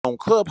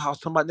Clubhouse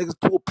talking about niggas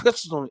pull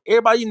pistols on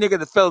everybody. You nigga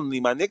the felony,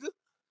 my nigga.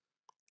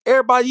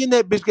 Everybody in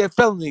that bitch got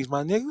felonies,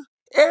 my nigga.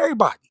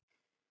 Everybody.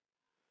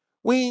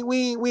 We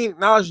ain't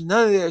acknowledging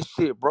none of that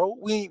shit, bro.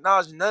 We ain't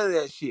acknowledging none of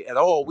that shit at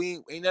all.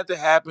 Ain't nothing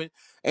happen.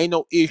 Ain't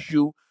no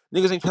issue.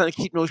 Niggas ain't trying to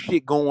keep no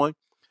shit going.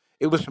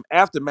 It was some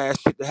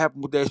aftermath shit that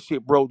happened with that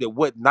shit, bro, that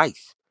wasn't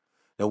nice.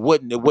 That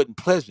wasn't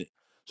pleasant.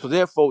 So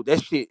therefore,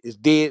 that shit is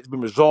dead. It's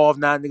been resolved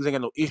now. Niggas ain't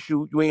got no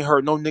issue. You ain't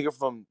heard no nigga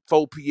from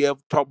 4PF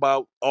talk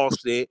about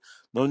Offset.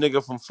 No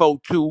nigga from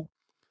 42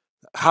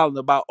 hollering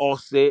about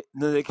Offset.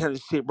 None of that kind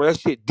of shit, bro. That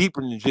shit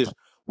deeper than just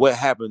what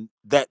happened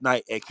that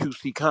night at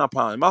QC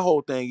Compound. And my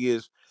whole thing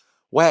is,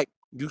 Wack,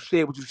 you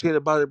said what you said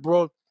about it,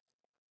 bro.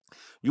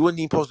 You wasn't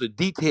even supposed to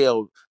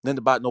detail nothing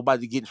about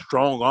nobody getting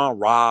strong arm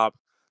robbed.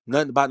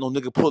 Nothing about no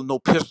nigga pulling no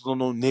pistol on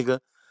no nigga.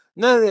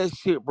 None of that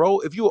shit, bro.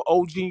 If you an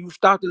OG, you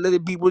stop to let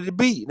it be what it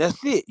be. And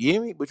that's it. You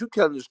hear me? But you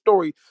telling the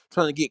story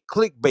trying to get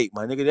clickbait,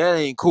 my nigga. That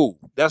ain't cool.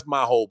 That's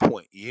my whole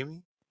point. You hear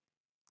me?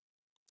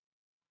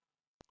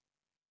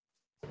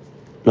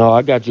 No,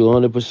 I got you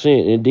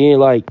 100%. And then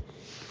like,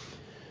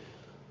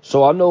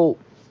 so I know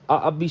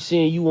I be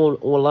seeing you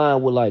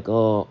online with like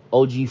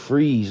OG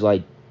Freeze.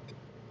 Like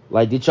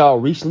did y'all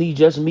recently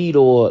just meet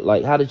or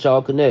like how did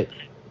y'all connect?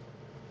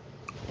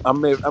 I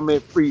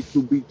met free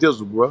through Beat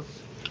Gizzle, bro.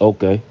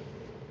 Okay.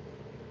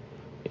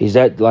 Is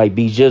that like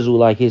B Jizzle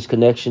like his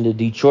connection to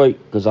Detroit?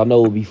 Because I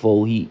know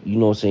before he, you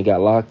know what I'm saying,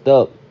 got locked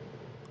up,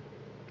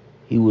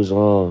 he was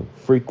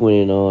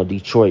frequenting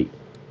Detroit.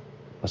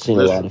 I seen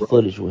a Listen, lot of bro.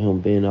 footage with him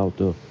being out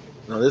there.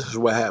 Now this is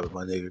what happened,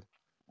 my nigga.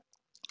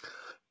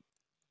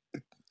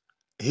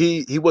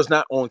 He was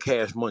not on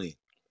Cash Money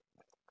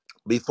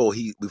before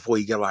he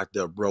got locked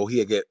up, bro. He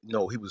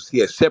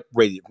had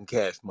separated from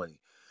Cash Money.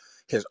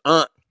 His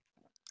aunt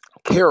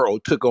Carol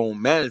took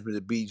on management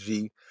of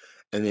BG,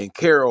 and then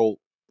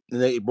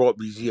they brought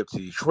BG up to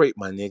Detroit,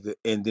 my nigga,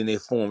 and then they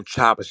formed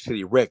Chopper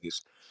City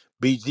Records.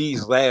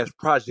 BG's last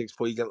projects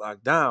before he got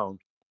locked down,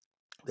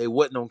 they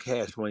wasn't on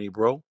Cash Money,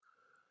 bro.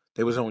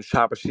 They was on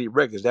Chopper City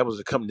Records. That was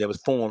a company that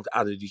was formed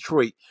out of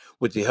Detroit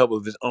with the help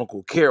of his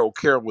uncle Carol.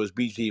 Carol was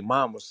BG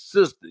mama's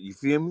sister. You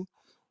feel me?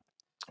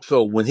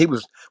 So when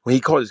he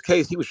caught his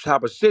case, he was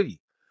Chopper City.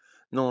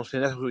 You know what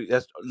I'm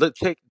saying? Look,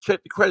 check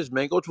the credits,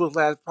 man. Go to his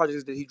last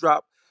projects that he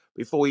dropped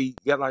before he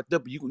got locked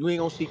up. You ain't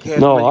gonna see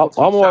Cash Money. You No, gonna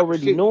see I'm Chopper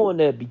already City. knowing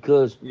that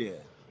because Yeah.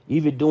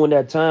 even during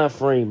that time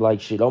frame, like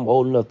shit, I'm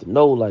old enough to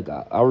know. Like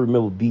I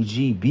remember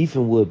BG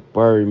beefing with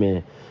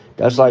Birdman.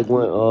 That's like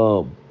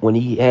Mm-hmm. when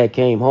he had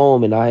came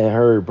home and I had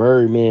heard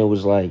Birdman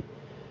was like,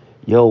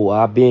 "Yo,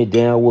 I've been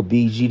down with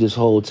BG this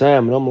whole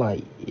time," and I'm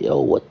like,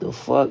 "Yo, what the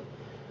fuck?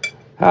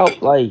 How?"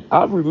 Like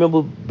I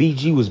remember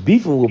BG was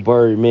beefing with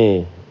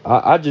Birdman.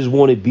 I just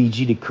wanted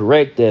BG to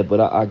correct that, but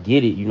I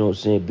get it. You know what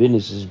I'm saying?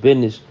 Business is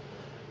business.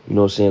 You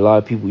know what I'm saying? A lot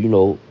of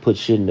people, put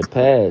shit in the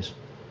past.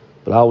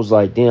 But I was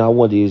like, damn, I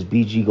wonder is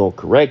BG gonna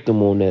correct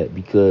him on that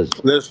because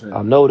I Listen,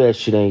 know that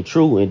shit ain't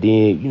true. And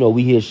then,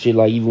 we hear shit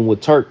like even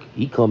with Turk,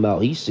 he come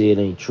out, he said it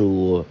ain't true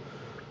or,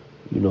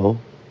 you know.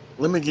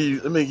 let me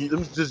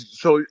just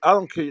show you. I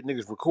don't care if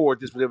niggas record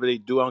this, whatever they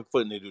do. I don't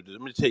care if they do this.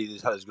 Let me tell you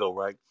this how this go,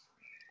 right?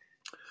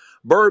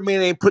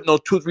 Birdman ain't putting no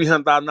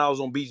 $200,000-$300,000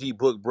 on BG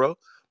book, bro.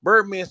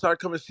 Birdman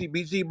started coming to see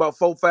BG about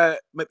 4, 5,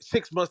 maybe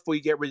 6 months before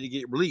he got ready to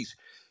get released.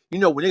 You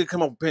know, when nigga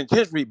come up from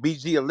penitentiary,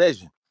 BG a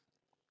legend.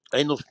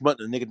 Ain't no smut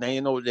nigga. They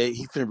ain't know that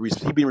he finna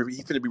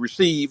be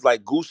received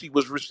like Goosey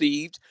was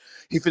received.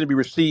 He finna be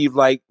received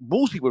like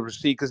Boosie was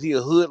received because he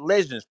a hood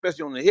legend,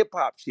 especially on the hip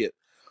hop shit.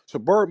 So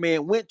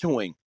Birdman went to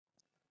him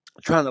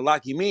trying to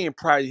lock him in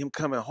prior to him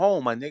coming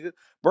home, my nigga.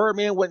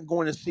 Birdman wasn't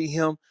going to see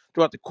him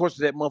throughout the course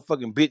of that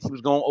motherfucking bitch. He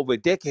was going over a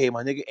decade,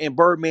 my nigga. And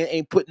Birdman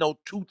ain't put no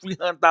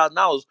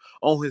 $200,000-$300,000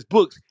 on his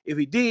books. If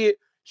he did,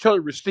 show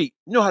the receipt.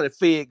 You know how the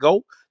Fed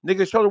go,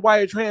 nigga. Show the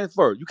wire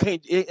transfer. You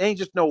can't. It ain't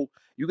just no.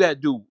 You gotta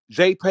do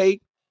JPay.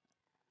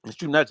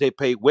 It's not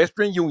JPay.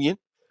 Western Union.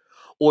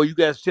 Or you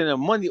gotta send a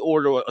money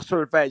order or a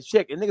certified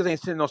check. And niggas ain't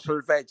sending no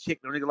certified check.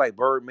 No nigga like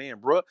Birdman,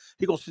 bro.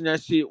 He gonna send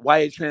that shit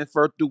wire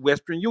transfer through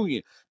Western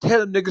Union. Tell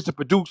them niggas to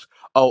produce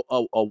a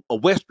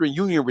Western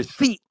Union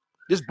receipt.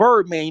 This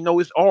Birdman,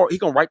 it's all he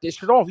gonna write that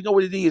shit off. You know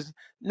what it is,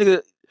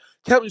 nigga.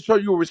 Tell him to show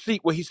you a receipt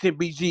where he sent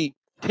BG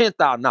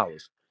 $10,000,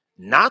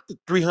 not the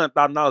 $300,000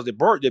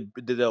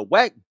 that the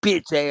Wack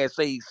bitch ass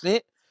say he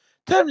sent.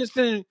 Tell him to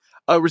send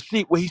a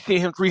receipt where he sent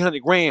him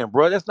 300 grand,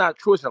 bro. That's not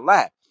true. It's a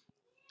lie.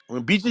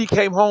 When BG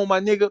came home, my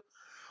nigga,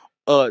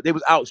 they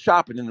was out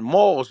shopping in the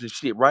malls and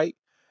shit, right?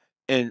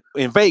 And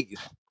in Vegas.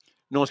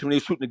 You know what I'm saying? When they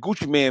shooting the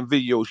Gucci Man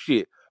video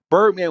shit.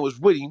 Birdman was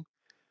with him.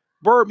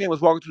 Birdman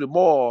was walking through the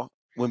mall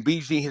when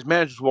BG and his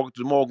manager was walking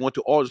through the mall, going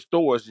to all the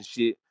stores and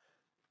shit.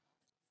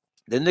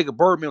 The nigga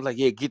Birdman was like,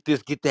 yeah, get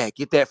this, get that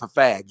for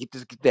 $5. Get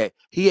this, get that.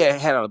 He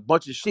had a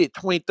bunch of shit,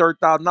 $20,000,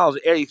 $30,000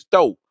 at every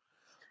store.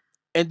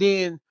 And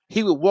then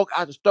he would walk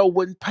out the store,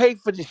 wouldn't pay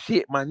for the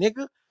shit, my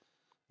nigga.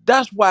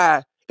 That's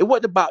why it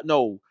wasn't about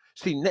no.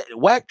 See,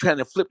 Wack trying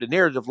to flip the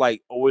narrative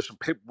like, oh, it's some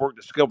paperwork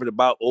discovered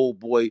about old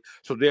boy,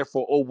 so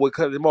therefore old boy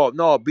cut him off.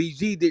 No,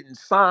 BG didn't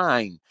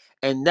sign,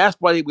 and that's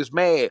why he was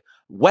mad.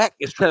 Wack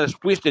is trying to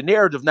switch the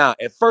narrative now.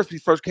 At first, when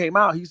he first came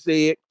out, he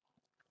said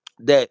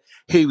that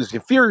he was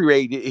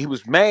infuriated. He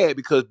was mad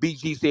because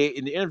BG said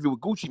in the interview with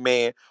Gucci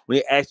Man, when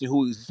they asked him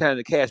who he was signing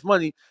the Cash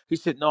Money, he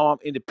said, "No, I'm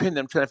independent.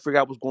 I'm trying to figure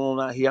out what's going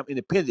on out here. I'm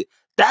independent."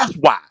 That's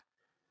why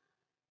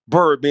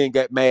Birdman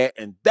got mad,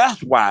 and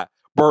that's why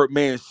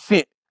Birdman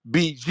sent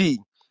BG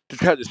to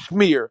try to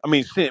smear. I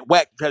mean, sent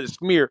Wack to try to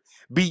smear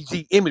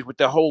BG image with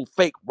the whole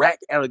fake rack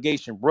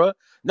allegation, bruh.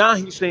 Now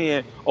he's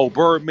saying, "Oh,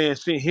 Birdman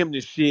sent him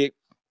this shit,"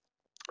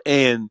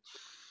 and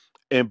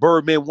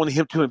Birdman wanted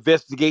him to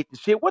investigate the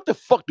shit. What the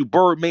fuck do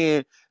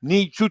Birdman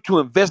need you to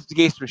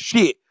investigate some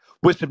shit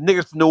with some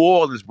niggas from New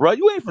Orleans, bro?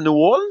 You ain't from New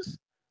Orleans.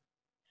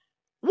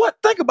 What?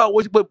 Think about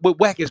what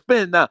Wack is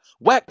spending now.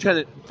 Wack trying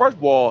to, first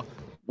of all,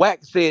 Wack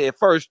said at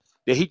first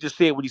that he just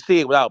said what he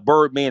said without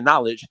Birdman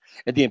knowledge.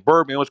 And then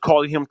Birdman was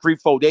calling him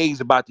 3-4 days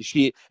about the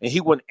shit. And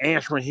he wasn't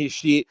answering his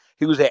shit.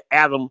 He was at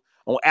Adam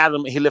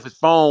and he left his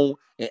phone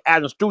in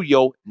Adam's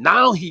studio.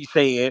 Now he's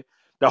saying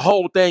the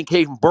whole thing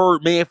came from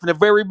Birdman from the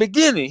very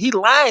beginning. He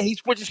lying. He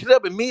switching shit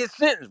up in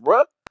mid-sentence,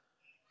 bro.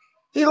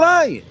 He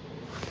lying.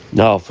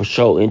 No, for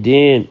sure. And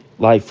then,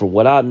 like, for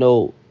what I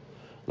know,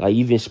 like,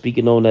 even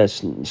speaking on that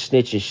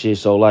snitching shit,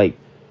 so, like,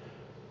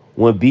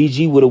 when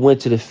BG would have went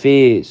to the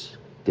feds,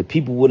 the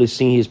people would have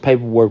seen his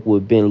paperwork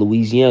would have been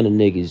Louisiana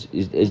niggas.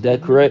 Is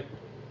that correct?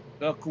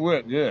 That's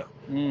correct, yeah.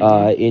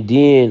 Mm-hmm. And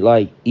then,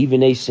 like,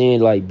 even they saying,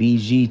 like,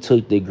 BG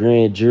took the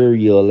grand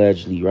jury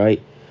allegedly, right?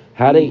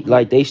 How they,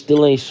 like, they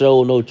still ain't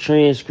showed no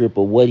transcript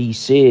of what he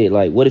said.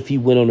 Like, what if he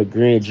went on a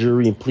grand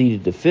jury and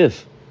pleaded the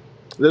fifth?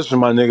 Listen,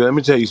 my nigga, let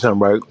me tell you something,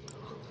 right?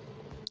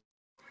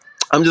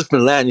 I'm just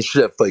been lining this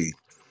shit up for you.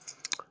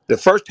 The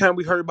first time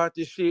we heard about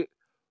this shit,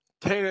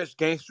 Terrence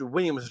Gangster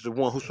Williams is the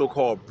one who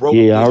so-called broke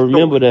Yeah, I this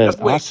remember story. that.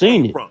 That's where I it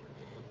came seen it. from.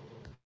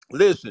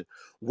 Listen,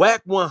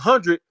 Wack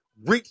 100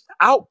 reached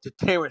out to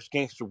Terrence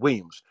Gangster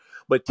Williams,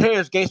 but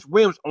Terrence Gangster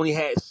Williams only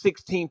had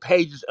 16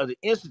 pages of the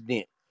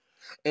incident,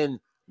 and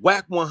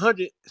Wack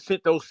 100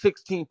 sent those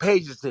 16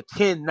 pages to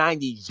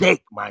 1090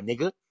 Jake, my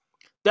nigga.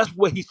 That's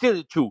what he sent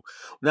it to.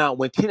 Now,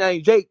 when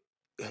 1090 Jake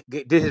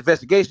did his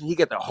investigation, he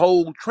got the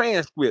whole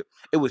transcript.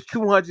 It was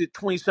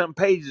 220 something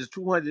pages,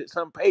 200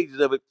 something pages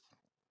of it.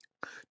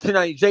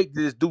 1090 Jake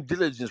did his due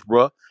diligence,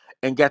 bro,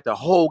 and got the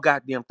whole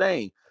goddamn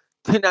thing.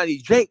 1090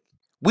 Jake,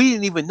 we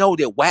didn't even know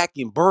that Wack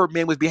and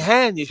Birdman was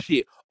behind this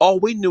shit. All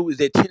we knew is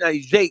that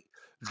 1090 Jake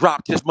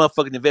dropped his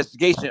motherfucking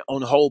investigation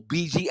on the whole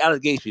BG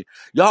allegation.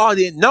 Y'all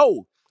didn't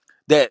know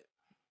that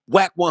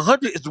Wack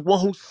 100 is the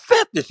one who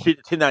sent this shit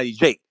to 1090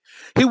 Jake.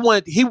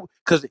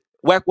 Because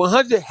Wack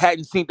 100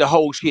 hadn't seen the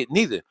whole shit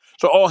neither.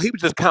 So all he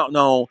was just counting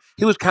on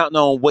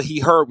what he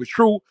heard was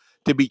true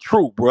to be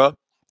true, bruh.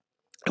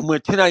 And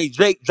when 1090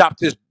 Jake dropped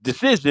his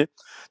decision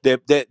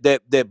that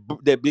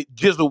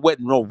Gizzle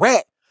wasn't no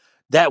rat,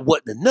 that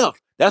wasn't enough.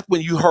 That's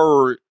when you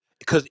heard,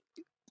 because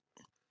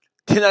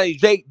 1090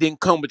 Jake didn't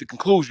come with the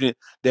conclusion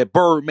that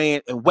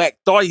Birdman and Wack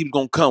thought he was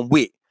gonna come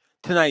with.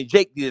 1090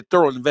 Jake did a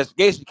thorough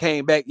investigation,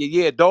 came back,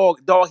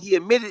 dog, he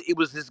admitted it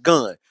was his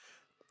gun.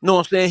 You know what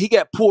I'm saying? He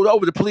got pulled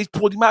over. The police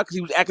pulled him out because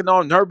he was acting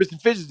all nervous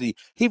and fidgety.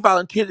 He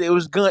volunteered that it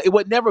was gun. It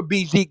was never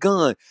BG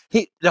gun.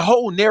 The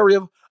whole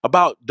narrative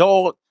about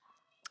dog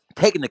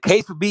taking the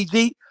case for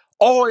BG,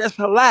 all that's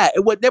a lie.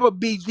 It was never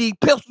BG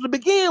pistol to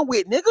begin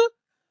with, nigga.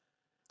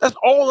 That's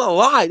all a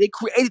lie. They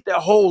created that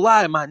whole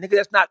lie, my nigga.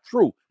 That's not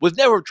true. It was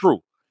never true.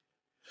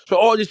 So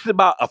all this shit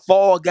about a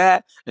fall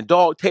guy and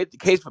dog take the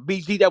case for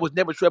BG, that was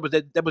never true.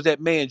 That was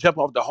that man jump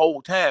off the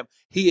whole time.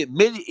 He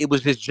admitted it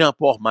was his jump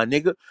off, my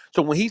nigga.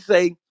 So when he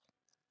say,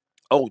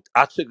 "Oh,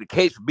 I took the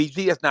case for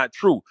BG," that's not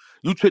true.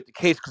 You took the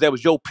case because that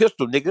was your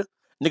pistol, nigga.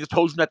 Niggas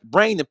told you not to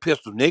bring the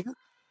pistol, nigga.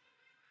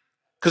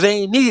 Cause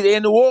they ain't needed it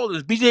in New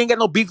Orleans. BG ain't got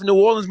no beef in New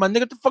Orleans, my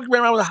nigga. The fuck you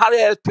ran around with a hot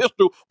ass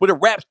pistol with a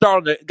rap star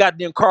in the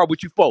goddamn car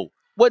with you for?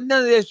 Wasn't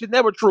none of that shit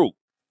never true.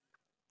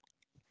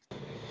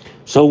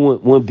 So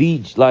when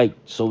BG, like,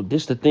 so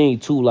this the thing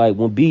too, like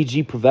when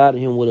BG provided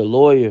him with a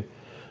lawyer,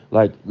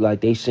 like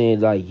they saying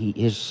like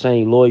his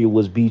same lawyer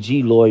was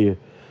BG lawyer.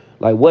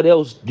 Like, what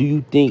else do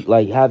you think?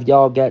 Like, have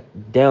y'all got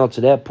down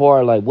to that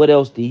part? Like, what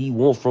else did he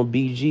want from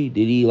BG?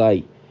 Did he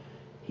like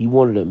he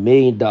wanted $1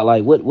 million?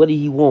 Like, what did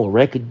he want?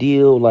 Record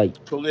deal? Like,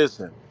 So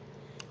listen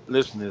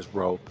to this,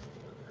 bro.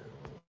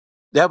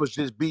 That was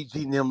just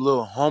BG and them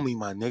little homie,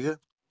 my nigga.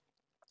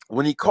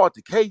 When he caught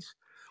the case,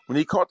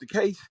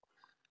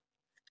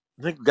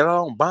 nigga got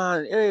on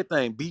bond and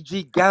everything.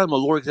 BG got him a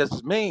lawyer because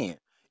that's his man.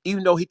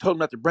 Even though he told him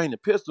not to bring the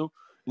pistol,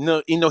 he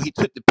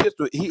took the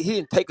pistol. He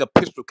didn't take a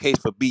pistol case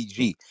for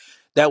BG.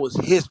 That was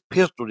his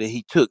pistol that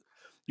he took.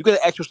 You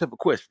gotta ask yourself a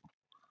question.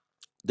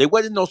 They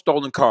wasn't no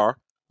stolen car.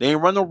 They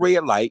ain't run no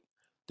red light.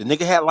 The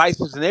nigga had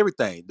license and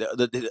everything.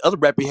 The other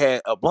rapper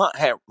had a blunt,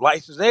 had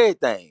license and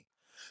everything.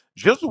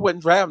 Gizzle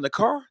wasn't driving the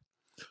car.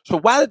 So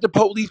why did the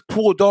police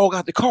pull dog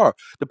out the car?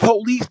 The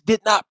police did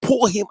not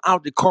pull him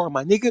out the car,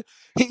 my nigga.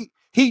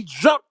 He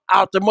jumped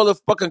out the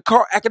motherfucking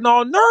car acting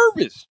all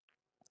nervous.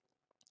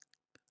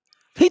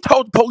 He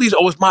told the police,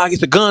 "Oh,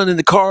 it's a gun in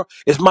the car.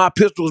 It's my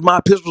pistol. It's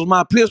my pistol. It's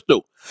my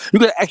pistol." You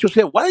gotta ask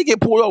yourself, why they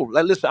get pulled over?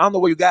 Like, listen, I don't know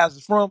where you guys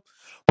is from,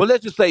 but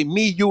let's just say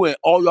me, you, and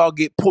all y'all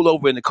get pulled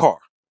over in the car,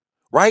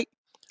 right?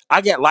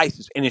 I got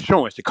license and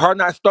insurance. The car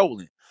not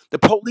stolen. The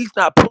police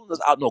not pulling us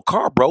out no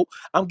car, bro.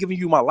 I'm giving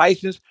you my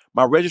license,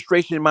 my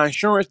registration, and my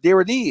insurance.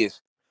 There it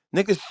is.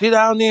 Nigga, sit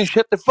down there and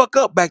shut the fuck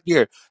up back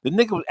there. The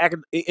nigga was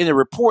acting in the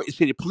report. It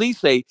said the police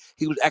say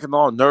he was acting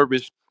all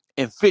nervous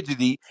and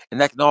fidgety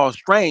and acting all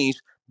strange.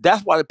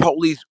 That's why the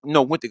police,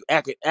 went to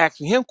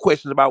asking him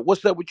questions about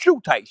what's up with you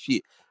type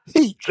shit.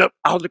 He jumped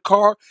out of the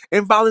car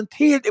and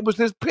volunteered. It was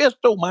his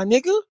pistol, my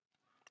nigga.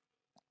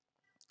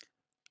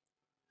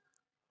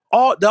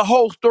 All the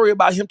whole story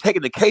about him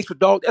taking the case for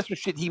dog, that's some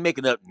shit he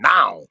making up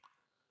now.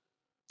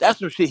 That's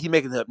some shit he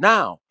making up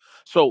now.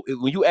 So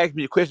when you ask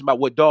me the question about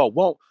what dog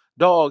want,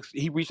 dogs,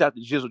 he reached out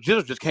to Gizzle.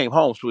 Gizzle just came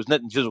home, so there's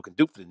nothing Gizzle can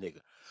do for the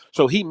nigga.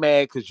 So he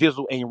mad because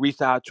Gizzle ain't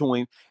reached out to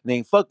him and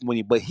ain't fucking with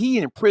him. But he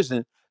in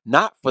prison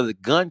not for the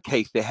gun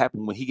case that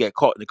happened when he got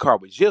caught in the car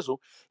with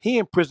Gizzle. He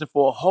in prison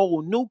for a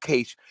whole new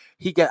case.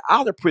 He got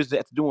out of prison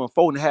after doing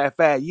 4.5,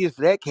 5 years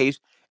for that case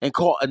and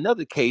caught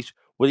another case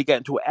where he got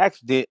into an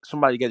accident.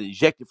 Somebody got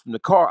ejected from the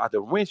car out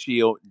the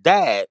windshield,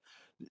 died.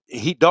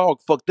 He dog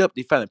fucked up.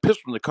 They found a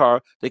pistol in the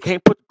car. They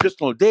can't put the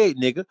pistol on a dead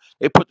nigga.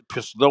 They put the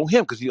pistol on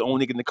him because he's the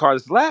only nigga in the car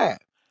that's alive.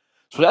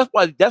 So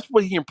that's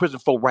what he in prison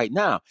for right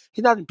now.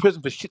 He's not in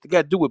prison for shit that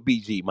got to do with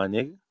BG, my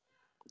nigga.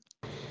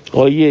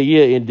 Oh yeah,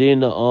 yeah, and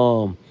then the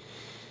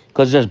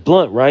cause that's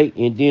Blunt, right?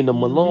 And then the Mm-hmm.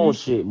 Malone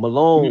shit,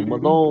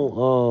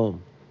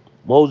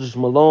 Moses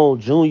Malone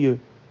Jr.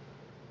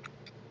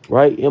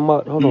 Right?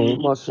 Hold on,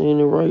 am I saying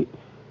it right?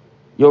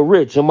 Yo,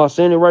 Rich, am I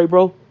saying it right,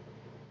 bro?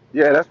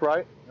 Yeah, that's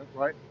right. That's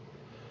right.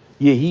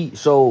 Yeah, he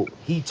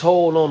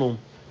told on them.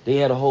 They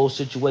had a whole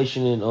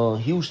situation in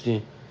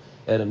Houston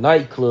at a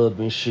nightclub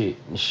and shit.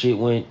 And shit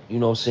went,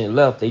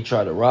 left. They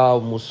tried to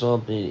rob him or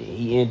something.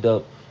 He ended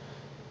up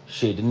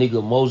the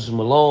nigga Moses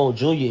Malone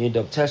Jr. ended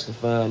up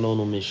testifying on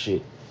him and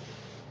shit.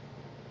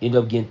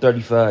 Ended up getting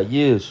 35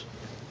 years.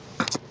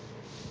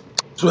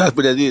 So that's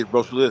what that is,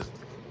 bro. So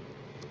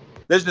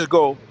let's just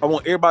go. I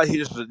want everybody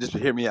here just to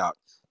hear me out.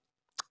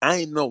 I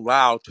ain't no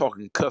loud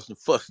talking, cussing,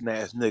 fussing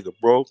ass nigga,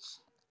 bro.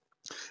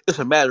 It's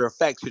a matter of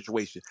fact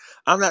situation.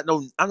 I'm not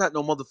no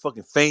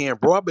motherfucking fan,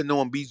 bro. I've been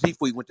knowing BG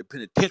before he went to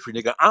penitentiary,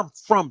 nigga. I'm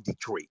from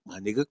Detroit, my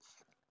nigga.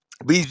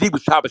 BG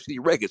was Chopper City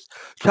Records.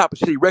 Chopper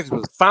City Records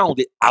was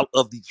founded out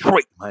of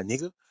Detroit, my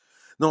nigga.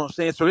 Know what I'm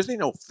saying? So this ain't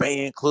no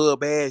fan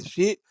club ass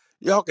shit.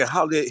 Y'all can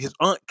holler at his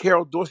aunt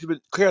Carol Dorsey. But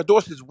Carol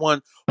Dorsey's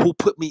one who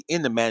put me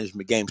in the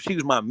management game. She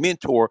was my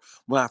mentor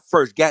when I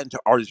first got into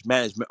artist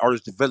management,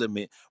 artist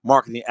development,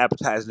 marketing,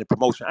 advertising, and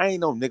promotion. I ain't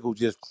no nigga who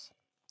just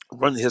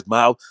running his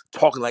mouth,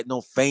 talking like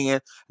no fan,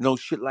 no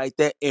shit like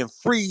that. And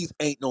Freeze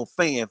ain't no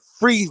fan.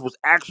 Freeze was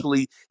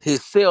actually his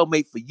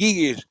cellmate for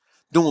years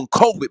during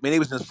COVID. Man, they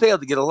was in cell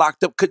to get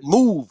locked up, couldn't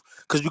move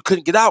because you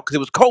couldn't get out because it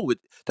was COVID.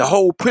 The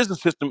whole prison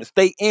system,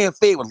 state and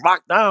fed, was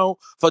locked down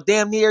for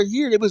damn near a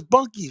year. They was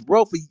bunkies,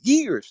 bro, for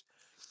years.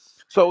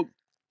 So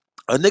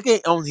a nigga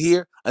ain't on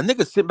here, a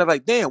nigga sitting back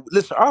like, damn,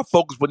 listen, our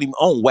focus wasn't even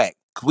on Wack.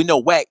 Because we know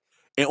Wack,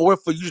 in order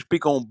for you to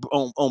speak on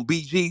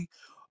BG,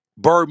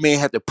 Birdman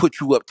had to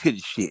put you up to the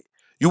shit.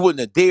 You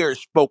wouldn't have dared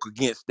spoke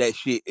against that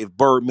shit if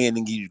Birdman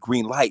didn't give you the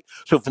green light.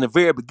 So from the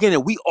very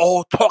beginning, we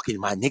all talking,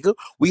 my nigga.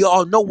 We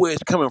all know where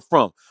it's coming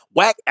from.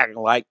 Wack acting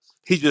like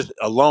he's just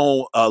a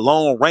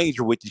lone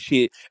ranger with the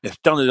shit, and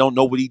Stunner don't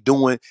know what he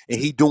doing, and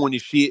he doing the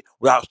shit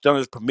without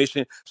Stunner's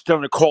permission.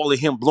 Stunner calling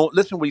him, blowing.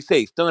 Listen what he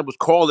say. Stunner was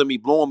calling me,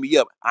 blowing me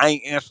up. I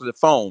ain't answer the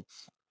phone.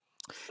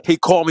 He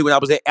called me when I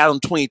was at Adam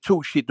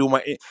 22 shit doing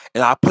my,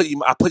 and I put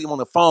him on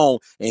the phone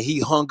and he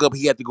hung up.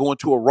 He had to go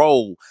into a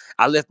role.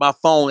 I left my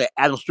phone at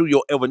Adam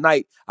Studio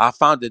overnight. I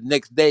found it the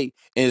next day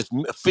and it's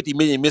 50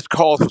 million missed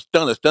calls for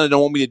Stunner. Stunner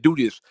don't want me to do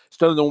this.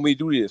 Stunner don't want me to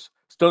do this.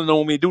 Stunner don't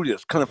want me to do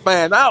this. Kind of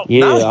find out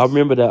now. Yeah, I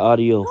remember that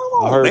audio. Come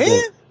I on, heard man.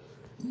 that.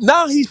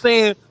 Now he's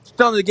saying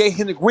Stunner gave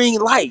him the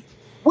green light.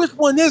 Which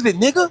one is it,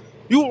 nigga?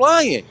 You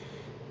lying.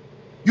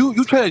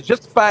 You trying to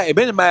justify and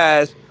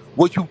minimize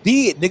what you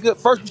did, nigga.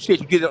 First you said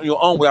you did it on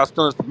your own without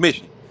Stunner's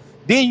permission.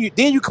 Then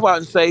you come out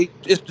and say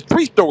it's the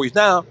three stories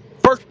now.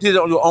 First you did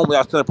it on your own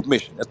without Stunner's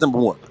permission. That's number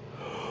one.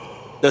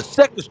 The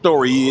second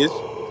story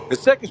is the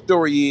second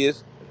story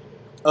is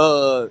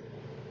uh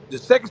the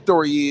second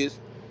story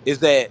is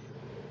that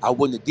I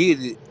wouldn't have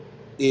did it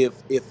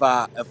if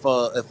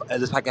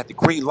unless I got the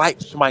green light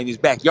from somebody in his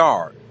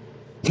backyard.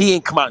 He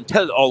ain't come out and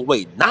tell it all the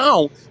way.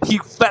 Now he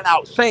flat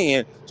out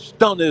saying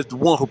Stunner is the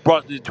one who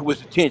brought it to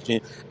his attention,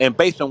 and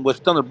based on what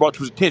Stunner brought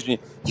to his attention,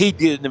 he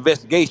did an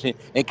investigation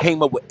and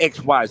came up with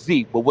X, Y,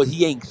 Z. But what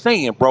he ain't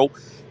saying, bro,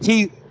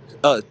 he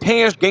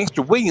Terrence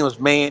Gangster Williams,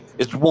 man,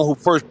 is the one who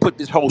first put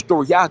this whole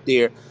story out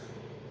there.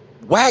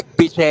 Wack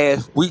bitch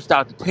ass reached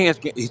out to Terrence.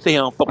 He say he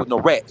don't fuck with no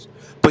rats,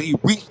 but he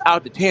reached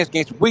out to Terrence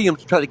Gangster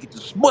Williams to try to get the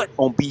smut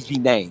on BG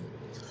name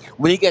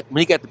when he got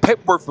the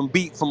paperwork from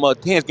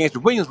Terrence Gangster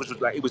Williams, which was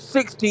like it was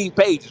 16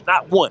 pages,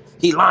 not one.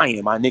 He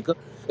lying, my nigga.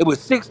 It was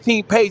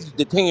 16 pages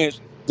that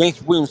Terrence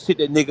Gangster Williams sent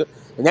that nigga,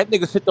 and that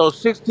nigga sent those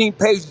 16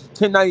 pages to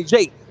 1090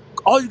 Jake.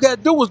 All you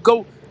gotta do is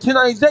go.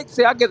 Tonight Jake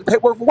said I get the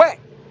paperwork for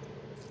Wack.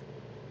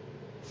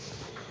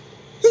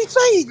 He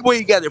say where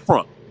he got it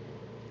from.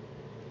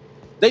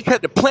 They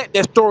tried to plant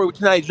that story with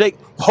Tonight Jake,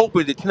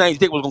 hoping that Tonight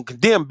Jake was gonna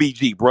condemn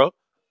BG, bro.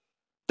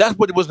 That's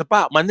what it was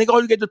about, my nigga.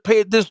 All you got to pay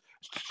is this: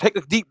 take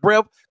a deep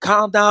breath,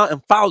 calm down,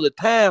 and follow the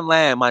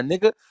timeline, my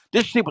nigga.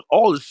 This shit was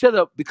all a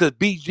setup because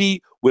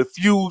BG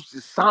refused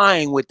to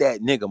sign with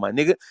that nigga, my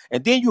nigga.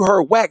 And then you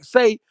heard Wack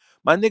say,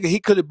 my nigga, he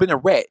could have been a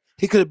rat.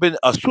 He could have been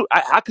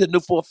I could have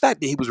knew for a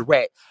fact that he was a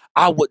rat.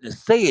 I wouldn't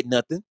have said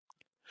nothing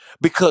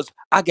because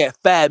I got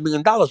 $5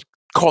 million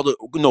called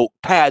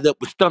tied up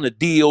with stunner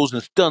deals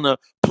and stunner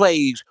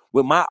plays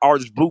with my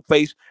artist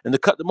Blueface and the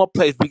cut them up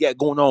plays we got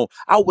going on.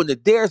 I wouldn't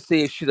have dare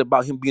say shit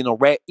about him being a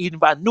rat, even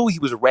if I knew he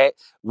was a rat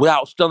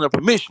without stunner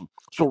permission.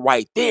 So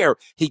right there,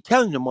 he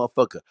telling the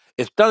motherfucker,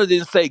 if stunner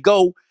didn't say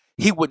go,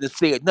 he wouldn't have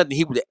said nothing.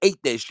 He would have ate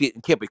that shit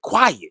and kept it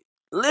quiet.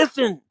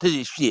 Listen to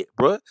this shit,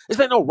 bruh. This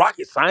ain't no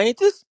rocket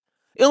scientist.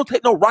 It don't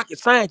take no rocket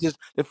scientist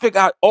to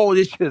figure out all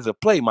this shit is a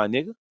play, my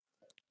nigga.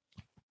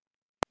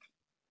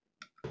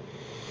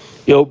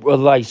 Yo, bro,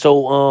 like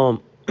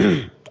so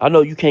I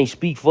know you can't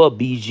speak for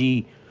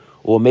BG,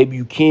 or maybe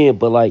you can,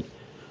 but like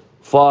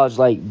far as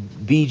like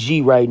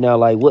BG right now,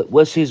 like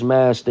what's his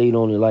mind state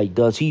on it? Like,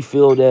 does he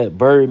feel that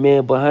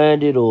Birdman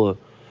behind it, or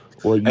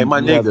Hey,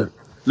 my you nigga, haven't?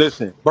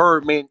 listen,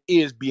 Birdman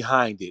is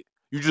behind it.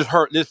 You just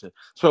heard, listen.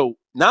 So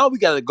now we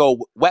got to go.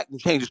 Wack can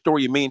change the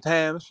story a million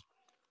times.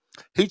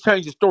 He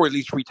changed the story at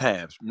least 3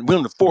 times. We're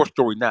on the fourth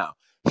story now.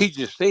 He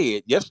just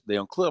said yesterday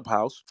on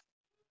Clubhouse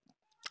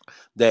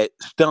that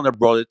Stunner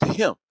brought it to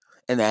him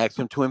and asked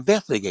him to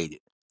investigate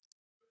it,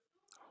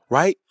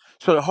 right?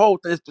 So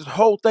this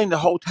whole thing, the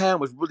whole time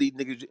was really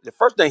niggas. The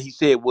first thing he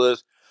said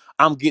was,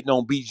 I'm getting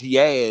on BG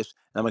ass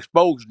and I'm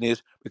exposing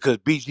this because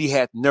BG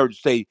had the nerve to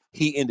say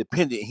he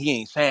independent, he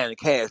ain't signing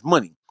cash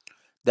money.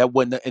 That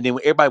wasn't, and then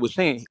when everybody was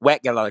saying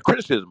Wack got a lot of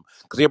criticism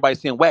because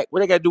everybody's saying Wack,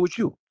 what they got to do with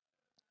you?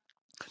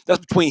 That's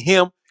between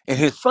him and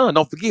his son.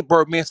 Don't forget,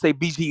 Birdman say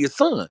BG his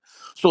son.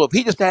 So if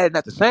he decided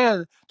not to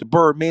sign to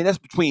Birdman, that's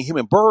between him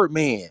and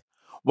Birdman.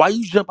 Why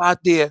you jump out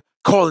there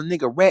calling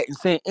nigga rat and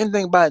saying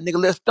anything about it,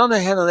 nigga? Let Stunner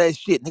handle that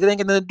shit. Nigga, they ain't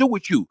got nothing to do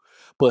with you.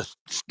 But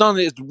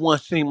Stunner is the one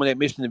sitting on that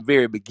mission to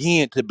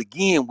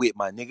begin with,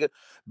 my nigga.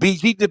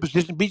 BG the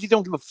position. BG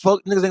don't give a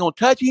fuck. Niggas ain't gonna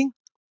touch him.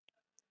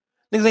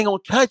 Niggas ain't gonna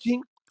touch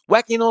him.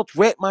 Wack ain't no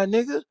threat, my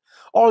nigga.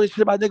 All this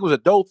shit about nigga was a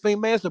dope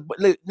thing, man. So,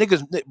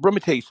 niggas, bro, let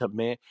me tell you something,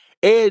 man.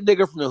 Every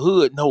nigga from the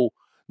hood know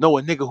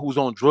a nigga who's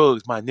on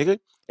drugs, my nigga.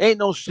 Ain't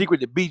no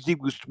secret that BG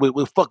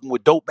was fucking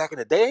with dope back in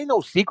the day. Ain't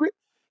no secret.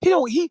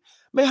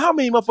 Man, how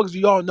many motherfuckers do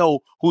y'all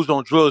know who's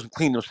on drugs and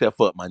clean themselves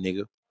up, my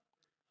nigga?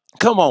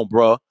 Come on,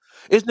 bro.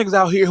 It's niggas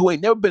out here who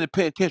ain't never been in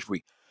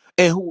penitentiary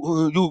and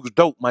who use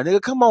dope, my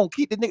nigga. Come on,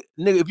 keep the nigga.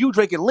 If you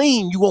drinking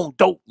lean, you on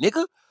dope,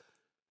 nigga.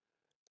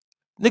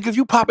 Nigga, if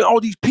you popping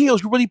all these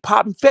pills, you really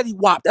popping Fetty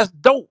Wap. That's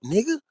dope,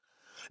 nigga.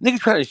 Nigga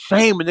trying to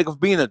shame a nigga for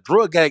being a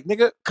drug addict,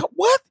 nigga.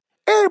 What?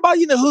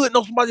 Everybody in the hood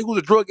knows somebody who's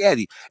a drug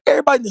addict.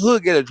 Everybody in the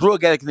hood get a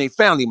drug addict in their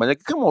family, my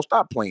nigga. Come on,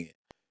 stop playing.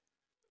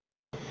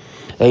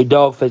 Hey,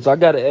 Dawgface, I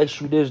gotta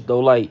ask you this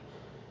though, like,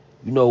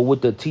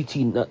 with the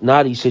TTE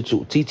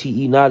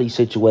Naughty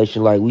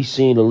situation, like we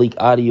seen the leak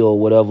audio or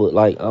whatever.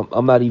 Like,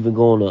 I'm not even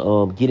going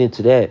to get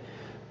into that,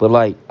 but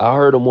like I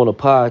heard him on a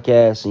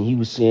podcast and he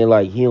was saying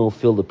like he don't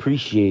feel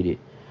appreciated.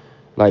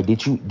 Like,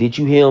 did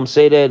you hear him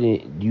say that?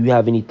 And do you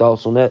have any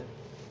thoughts on that?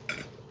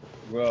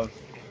 Bro,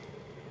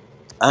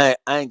 I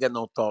ain't got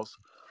no thoughts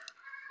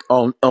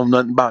on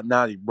nothing about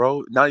Naughty,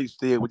 bro. Naughty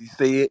said what he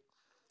said,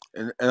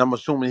 and I'm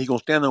assuming he gonna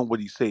stand on what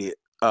he said.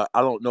 I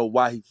don't know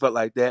why he felt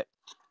like that.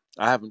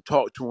 I haven't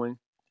talked to him.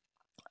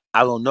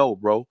 I don't know,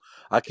 bro.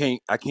 I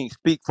can't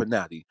speak for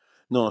Naughty.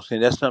 You know what I'm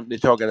saying? That's something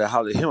that y'all gotta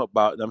holler at him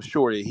about, and I'm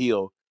sure that he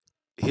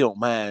don't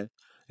mind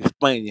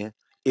explaining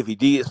if he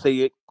did say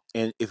it,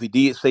 and if he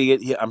did say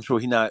it, I'm sure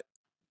he not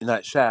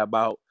shy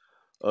about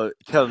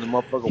telling the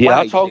motherfucker Yeah, why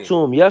I he talked said to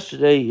it. him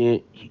yesterday,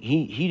 and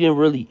he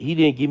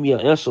didn't give me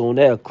an answer on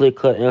that, a clear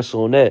cut answer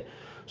on that.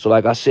 So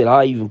like I said,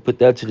 I even put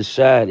that to the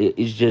side.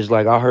 It's just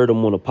like I heard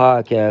him on a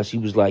podcast. He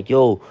was like,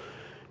 "Yo,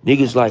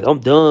 niggas, like I'm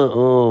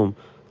done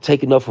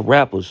taking up for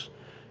rappers.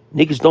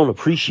 Niggas don't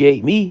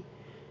appreciate me."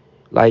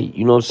 Like,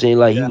 you know what I'm saying?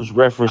 Like he Yeah, was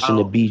I referencing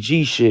the don't,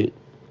 BG shit.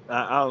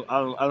 I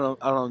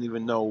don't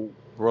even know,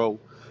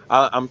 bro.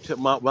 What I'm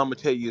gonna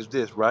tell you is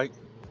this, right?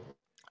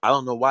 I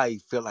don't know why he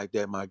felt like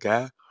that, my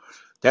guy.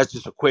 That's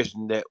just a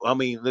question that I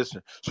mean.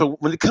 Listen, so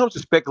when it comes to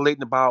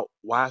speculating about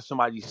why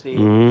somebody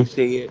said what they Hmm.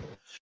 said,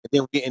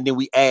 and then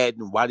we add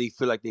and why they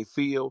feel like they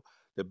feel.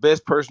 The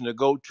best person to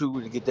go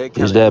to get that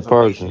Is kind of that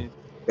person? information,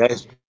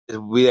 that's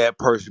be that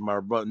person, my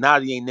brother. Now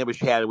he ain't never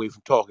shied away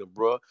from talking,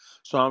 bro.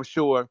 So I'm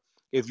sure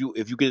if you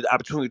get the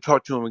opportunity to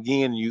talk to him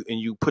again and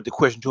you put the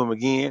question to him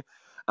again,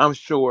 I'm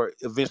sure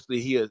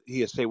eventually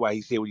he'll say why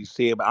he said what he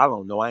said. But I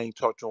don't know. I ain't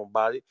talked to him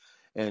about it,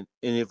 and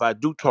if I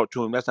do talk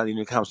to him, that's not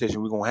even a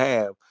conversation we're gonna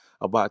have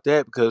about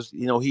that because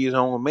he his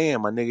own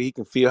man, my nigga. He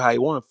can feel how he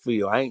want to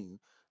feel. I ain't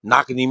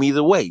knocking him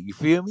either way. You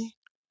feel me?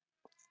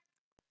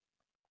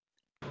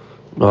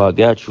 No, I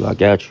got you. I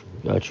got you.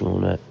 Got you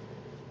on that.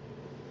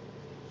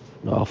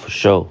 No, for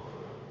sure.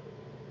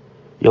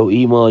 Yo,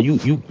 Iman,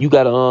 you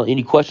got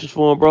any questions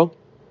for him, bro?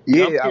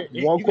 Yeah, I'm Yeah,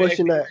 here. one You can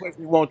ask question me any that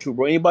question you want to,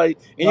 bro. Anybody,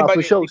 nah anybody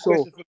for got any sure.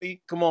 questions for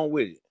me? Come on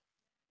with it.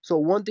 So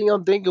one thing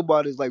I'm thinking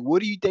about is like,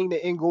 what do you think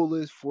the end goal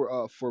is for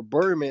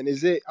Birdman?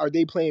 Is it are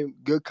they playing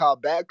good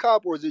cop, bad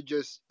cop, or is it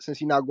just since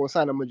he's not going to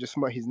sign, I'm gonna just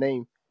smut his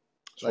name?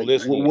 So Like,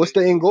 listen, yeah. what's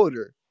the end goal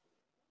there?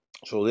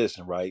 So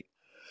listen, right?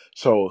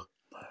 So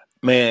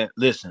man,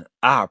 listen.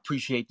 I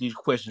appreciate these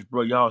questions,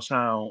 bro. Y'all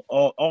sound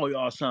all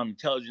y'all sound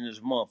intelligent as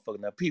a motherfucker.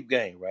 Now, peep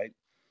game, right?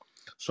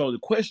 So the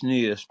question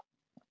is,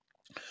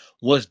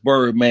 what's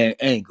Birdman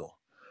angle?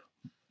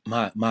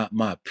 My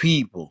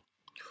people.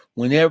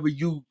 Whenever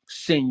you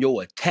send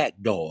your attack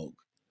dog,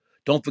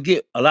 don't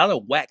forget a lot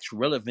of Wack's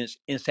relevance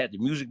inside the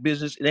music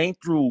business. It ain't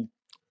through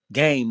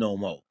Game no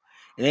more.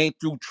 It ain't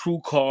through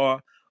True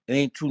Car. It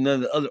ain't through none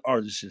of the other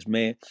artists,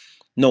 man.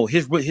 No,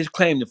 his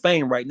claim to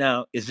fame right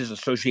now is his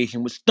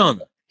association with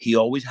Stunner. He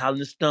always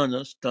hollering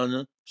Stunner,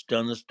 Stunner,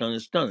 Stunner, Stunner,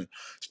 Stunner.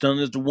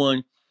 Stunner's the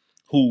one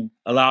who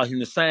allowed him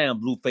to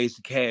sign Blueface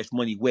to Cash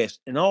Money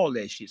West and all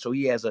that shit. So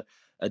he has a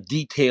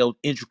detailed,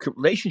 intricate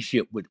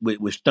relationship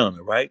with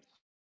Stunner, right?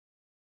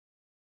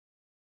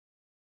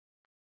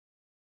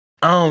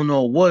 I don't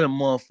know what a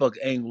motherfucker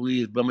angle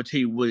is, but I'm gonna tell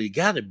you what it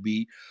gotta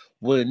be.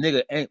 What a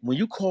nigga ain't when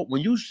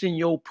you send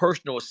your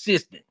personal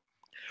assistant,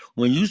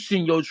 when you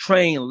send your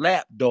trained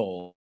lap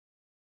dog,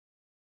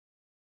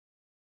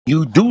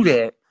 you do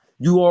that,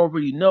 you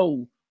already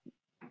know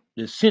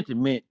the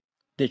sentiment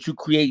that you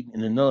create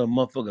in another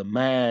motherfucker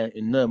mind,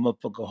 in another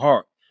motherfucker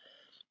heart.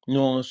 You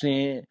know what I'm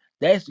saying?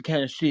 That's the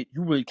kind of shit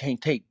you really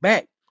can't take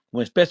back.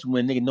 When especially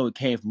when a nigga know it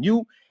came from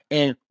you.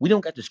 And we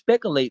don't got to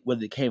speculate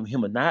whether it came from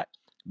him or not,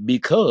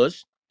 because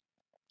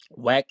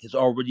Wack has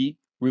already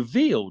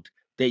revealed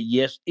that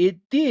yes, it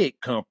did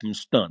come from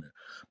Stunner.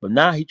 But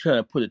now he trying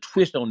to put a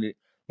twist on it,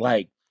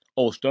 like,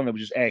 oh, Stunner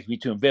just asked me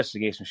to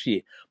investigate some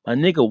shit. My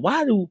nigga,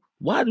 why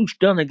do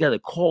Stunner gotta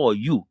call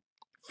you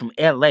from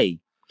LA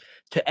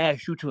to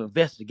ask you to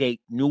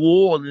investigate New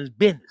Orleans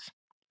business?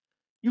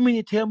 You mean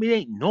to tell me there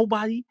ain't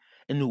nobody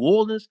in New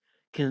Orleans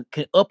can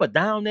up or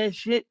down that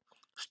shit?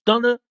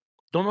 Stunner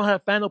don't know how to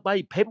find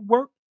nobody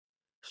paperwork?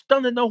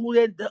 Stunner know who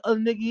that the other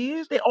nigga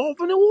is. They all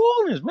from New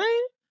Orleans, man.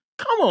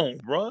 Come on,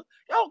 bro.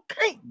 Y'all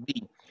can't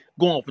be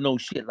going for no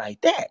shit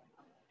like that.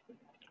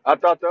 I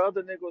thought the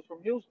other nigga was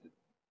from Houston.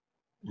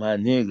 My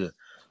nigga,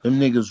 them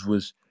niggas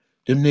was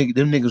them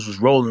niggas was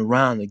rolling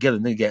around together.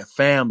 Nigga got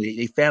family.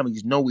 They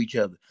families know each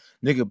other.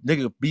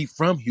 Nigga be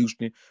from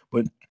Houston,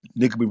 but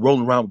nigga be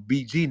rolling around with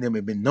BG and them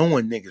and been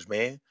knowing niggas,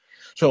 man.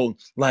 So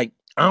like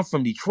I'm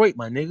from Detroit,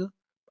 my nigga.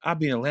 I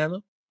be in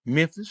Atlanta,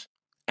 Memphis,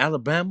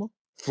 Alabama,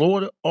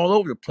 Florida, all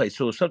over the place.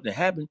 So if something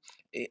happened,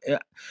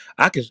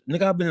 I could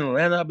nigga. I've been in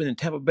Atlanta. I've been in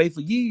Tampa Bay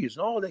for years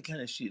and all that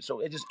kind of shit. So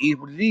it just is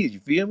what it is.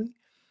 You feel me?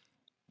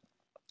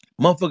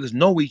 Motherfuckers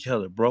know each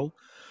other, bro.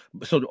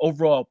 So the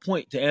overall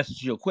point to answer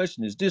to your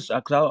question is this: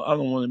 I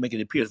don't want to make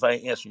it appear if I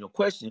ain't answering your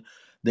question.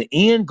 The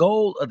end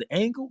goal of the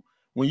angle,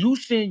 when you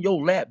send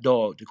your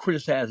lapdog to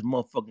criticize a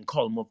motherfucker and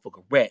call a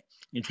motherfucker rat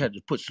and try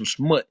to put some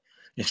smut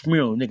and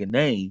smear on a nigga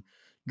name,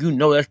 you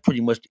know that's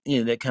pretty much the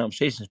end of that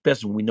conversation,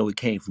 especially when we know it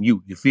came from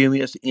you. You feel me?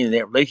 That's the end of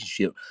that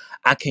relationship.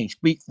 I can't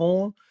speak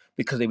for them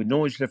because they've been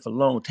knowing each other for a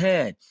long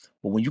time.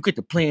 But when you get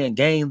to playing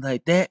games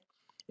like that,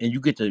 and you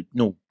get to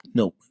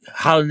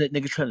hollering at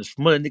nigga trying to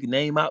smut a nigga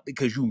name out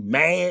because you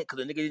mad because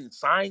the nigga didn't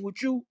sign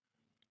with you.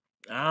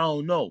 I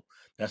don't know.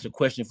 That's a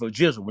question for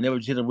Gizzle. Whenever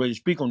Gizzle ready to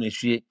speak on this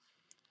shit,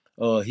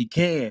 he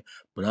can.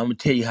 But I'm gonna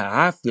tell you how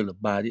I feel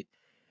about it.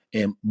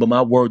 But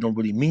my word don't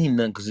really mean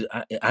nothing because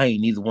I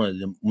ain't neither one of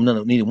them,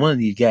 neither one of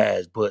these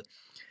guys. But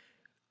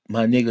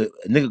my nigga,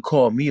 a nigga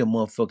called me a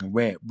motherfucking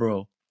rat,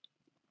 bro.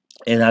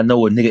 And I know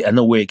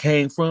where it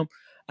came from.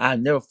 I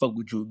never fuck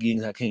with you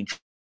again. I can't.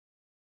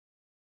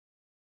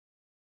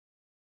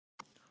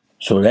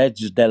 So that's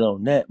just that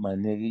on that, my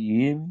nigga. You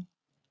hear me?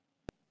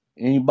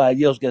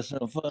 Anybody else got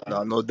something for me?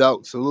 No, no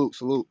doubt. Salute,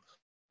 salute.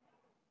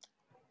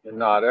 And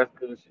nah, that's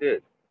good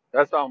shit.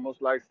 That's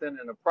almost like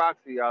sending a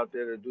proxy out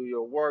there to do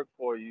your work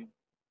for you.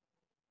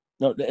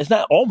 No, it's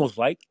not almost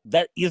like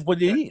that is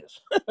what it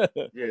is.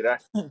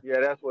 Yeah,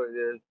 that's what it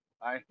is.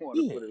 I ain't want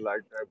to Yeah. put it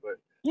like that, but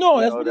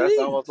No, that's what it that's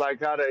almost is.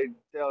 like how they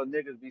tell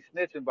niggas be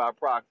snitching by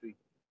proxy.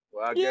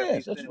 Well, I guess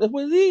he Yes, sent. that's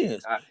what it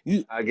is. I,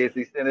 You I guess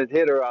he sent his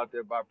hitter out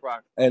there by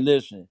proxy. and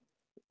listen,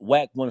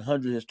 Wack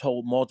 100 has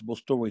told multiple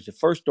stories. The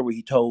first story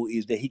he told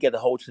is that he got a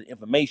hold of the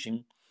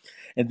information,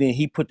 and then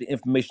he put the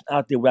information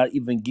out there without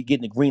even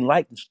getting the green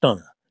light from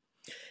Stunner.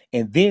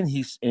 And then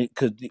he's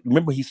because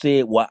remember he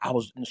said, "Well,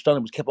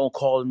 Stunner was kept on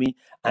calling me.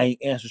 I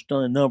ain't answered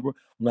Stunner number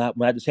when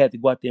I just had to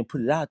go out there and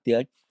put it out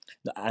there.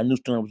 I knew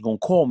Stunner was gonna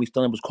call me.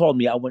 Stunner was calling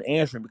me. I wasn't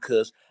answering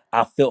because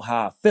I felt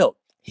how I felt.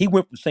 He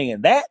went from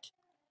saying that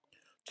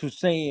to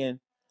saying,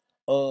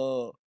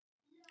 uh,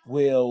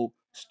 well,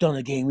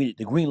 Stunner gave me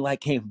the green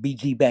light came from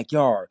BG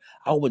backyard.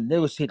 I would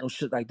never say no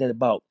shit like that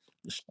about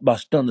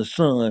Stunner's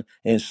son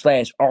and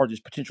slash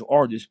artist, potential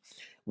artist,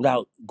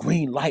 without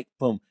green light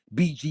from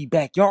BG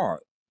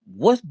backyard.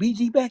 What's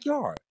BG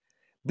backyard?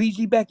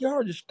 BG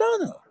backyard is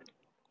Stunner.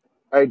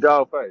 Hey,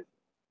 Dawgface.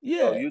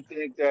 So Yeah. you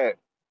think that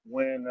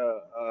when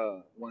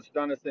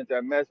Stunner sent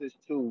that message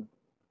to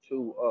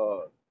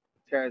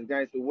Terrence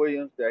Gangster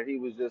Williams that he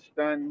was just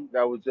stunning,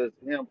 that was just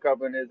him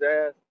covering his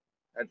ass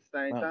at the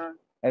same Uh, time?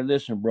 Hey,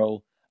 listen,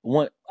 bro.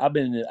 I've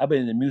been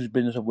in the music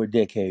business over a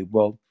decade,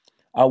 bro.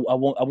 I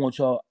want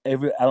y'all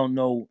I don't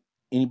know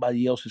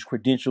anybody else's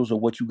credentials or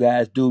what you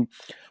guys do,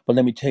 but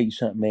let me tell you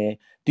something, man.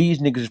 These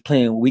niggas is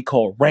playing what we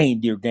call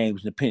reindeer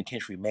games in the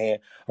penitentiary, man.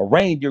 A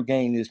reindeer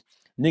game is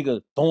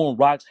nigga throwing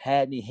rocks,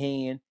 hat in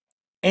hand,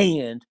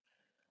 and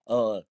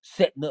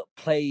setting up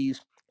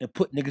plays and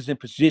put niggas in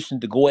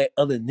position to go at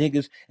other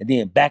niggas and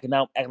then backing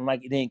out, acting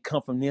like it didn't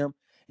come from them,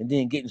 and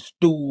then getting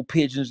stool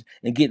pigeons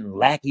and getting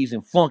lackeys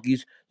and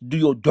funkies to do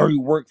your dirty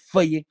work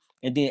for you,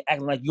 and then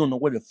acting like you don't know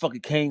where the fuck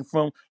it came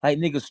from, like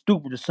niggas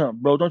stupid or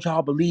something, bro. Don't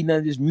y'all believe none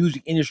of this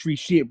music industry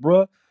shit,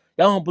 bro?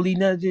 Y'all don't believe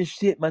none of this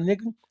shit, my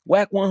nigga.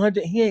 Wack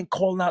 100, he ain't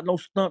calling out no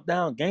stump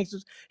down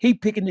gangsters. He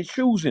picking and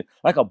choosing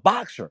like a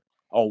boxer.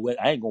 Oh, well,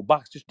 I ain't gonna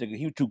box this nigga.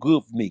 He was too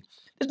good for me.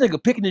 This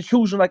nigga picking and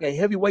choosing like a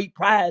heavyweight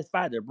prize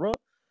fighter, bro.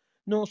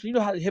 So you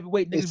know how the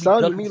heavyweight It niggas be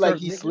sounded to ducking me like certain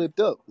he niggas? slipped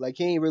up. Like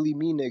he ain't really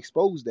mean to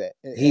expose that.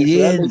 And He so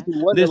that makes didn't. me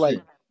wonder, like,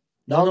 Listen,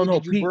 not only no,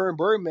 did you Pete. burn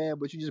Birdman,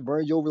 but you just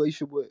burned your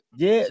relationship with.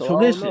 Yeah, So so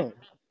I don't listen. know.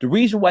 The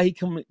reason why he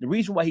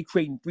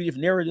creating three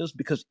different narratives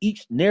because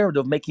each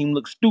narrative make him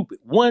look stupid.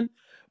 One,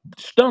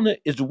 Stunner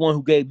is the one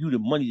who gave you the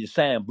money to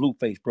sign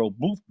Blueface, bro.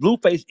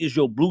 Blueface is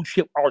your blue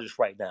chip artist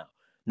right now,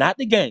 not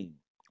the game.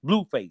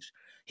 Blueface.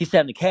 He's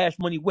having the Cash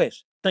Money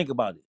West. Think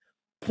about it.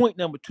 Point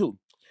number two.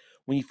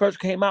 When he first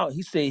came out,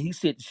 he said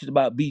the shit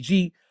about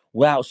BG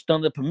without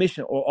Stunner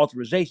permission or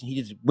authorization.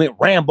 He just went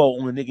Rambo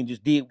on the nigga and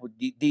just did what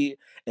he did.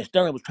 And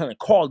Stunner was trying to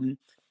call him,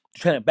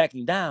 trying to back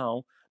him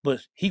down, but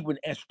he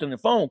wouldn't answer Stunner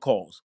phone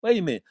calls. Wait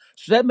a minute.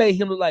 So that made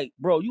him look like,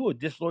 bro, you a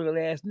disloyal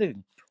ass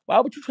nigga. Why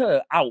would you try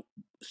to out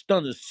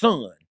Stunner's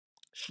son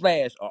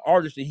slash an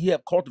artist that he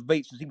have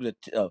cultivated since he was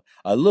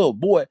a little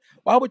boy?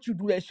 Why would you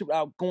do that shit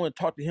without going and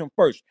talk to him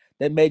first?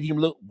 That made him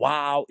look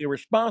wild,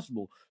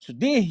 irresponsible. So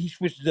then he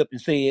switched it up and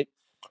said,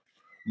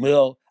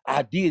 well,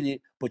 I did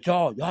it, but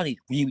y'all need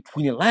to read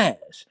between the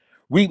lines.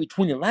 Read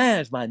between the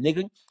lines, my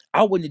nigga.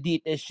 I wouldn't have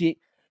did that shit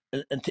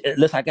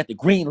unless I got the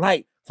green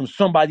light from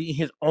somebody in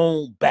his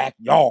own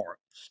backyard.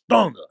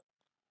 Stunner.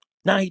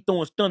 Now he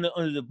throwing Stunner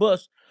under the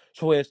bus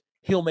so as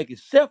he'll make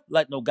himself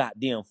like no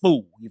goddamn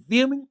fool. You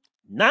feel me?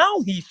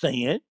 Now he's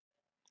saying,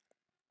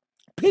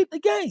 peep the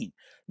game.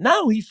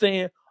 Now he's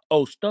saying,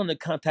 oh, Stunner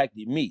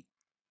contacted me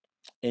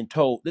and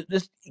told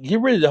let's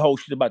get rid of the whole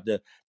shit about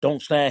the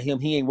don't sign him,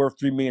 he ain't worth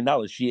 $3 million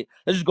shit.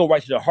 Let's just go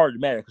right to the heart of the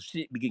matter because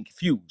shit be getting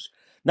confused.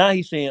 Now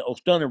he's saying, oh,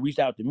 Stunner reached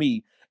out to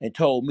me and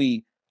told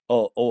me,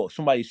 or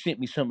somebody sent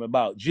me something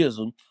about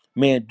Gizzle.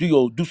 Man, do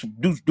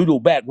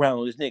your background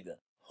on this nigga.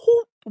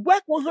 Who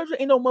Wack 100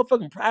 ain't no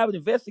motherfucking private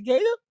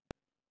investigator.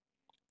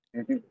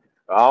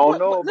 I don't What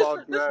know listen,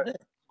 about listen. that.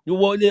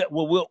 Well, yeah,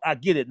 well, I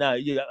get it now.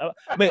 Yeah,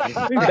 let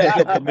me back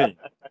up for a minute.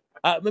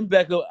 Let me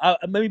back up.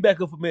 Let me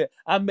back up for a minute.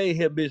 I may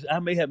have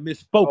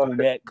misspoke Oh, on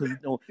that because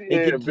they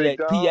get yeah, into big that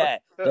dog. PI,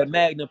 that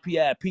Magnum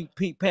PI,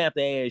 Pink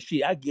Panther ass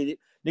shit. I get it.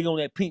 Nigga on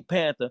that Pink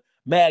Panther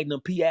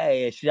Magnum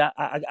PI ass shit.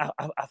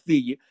 I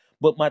feel you.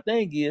 But my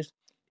thing is,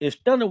 if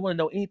Stunner want to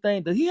know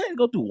anything, does he have to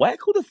go through Wack?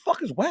 Who the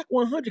fuck is Wack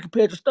 100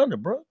 compared to Stunner,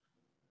 bro?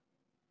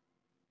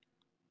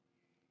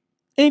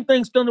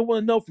 Anything Stunner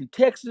want to know from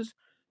Texas,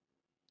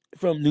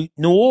 from New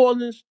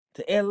Orleans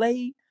to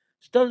LA,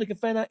 Stunner can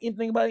find out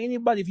anything about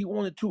anybody if he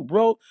wanted to,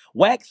 bro.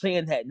 Wack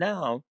saying that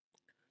now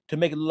to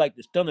make it look like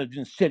the Stunner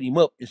didn't set him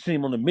up and send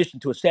him on a mission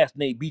to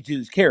assassinate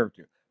BG's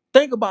character.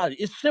 Think about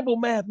it. It's simple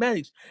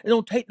mathematics. It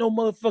don't take no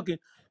motherfucking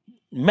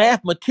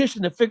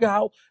mathematician to figure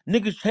out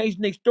niggas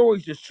changing their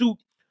stories to suit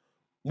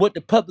what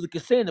the public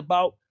is saying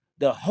about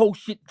the whole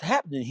shit that's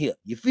happening here.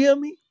 You feel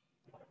me?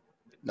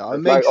 No, it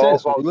It's like makes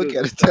old sense when you folks look used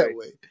at to it that say.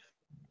 way.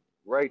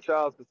 Ray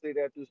Charles could see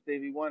that through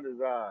Stevie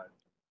Wonder's eyes.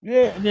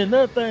 Yeah, and then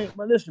another thing,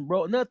 man, listen,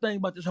 bro. Another thing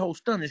about this whole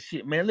Stunner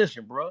shit, man.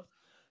 Listen, bro.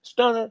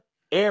 Stunner,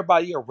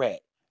 everybody a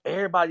rat.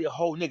 Everybody a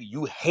whole nigga.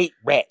 You hate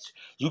rats.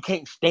 You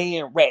can't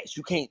stand rats.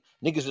 You can't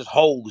niggas is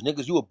hoes.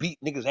 Niggas, you will beat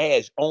niggas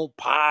ass on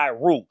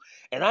Pyro.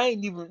 And I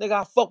ain't even nigga,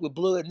 I fuck with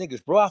blood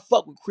niggas, bro. I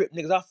fuck with Crip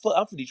niggas. I'm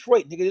from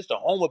Detroit, nigga. This the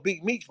home of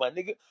big meats, my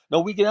nigga.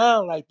 No, we get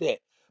on like that.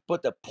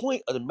 But the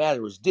point of the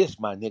matter is this,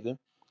 my nigga.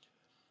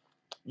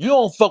 You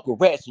don't fuck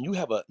with rats, and you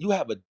have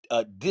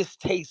a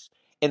distaste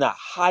and a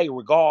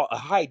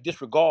high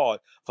disregard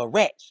for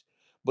rats,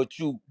 but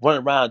you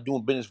run around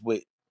doing business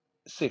with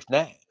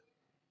 6ix9ine.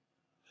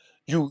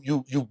 You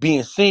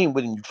being seen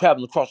with him, you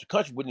traveling across the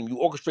country with him, you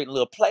orchestrating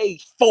little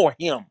plays for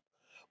him,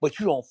 but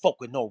you don't fuck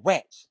with no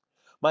rats.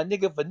 My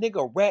nigga, if a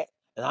nigga a rat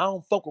and I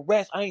don't fuck with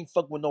rats, I ain't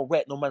fucking with no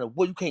rat no matter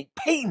what. You can't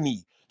pay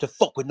me to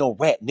fuck with no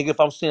rat, nigga. If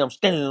I'm saying I'm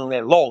standing on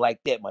that law like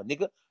that, my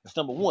nigga. That's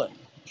number one.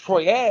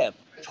 Troy Ave.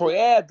 Troy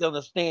Ave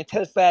gonna stand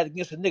testified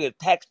against a nigga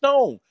Tax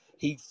Stone.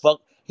 He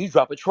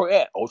dropping Troy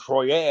Ave. Oh,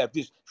 Troy Ave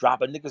just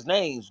dropping niggas'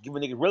 names,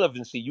 giving niggas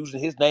relevancy,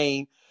 using his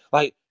name.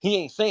 Like he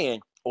ain't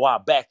saying, oh, I'll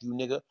back you,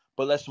 nigga.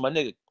 But listen, my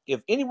nigga,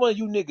 if any one of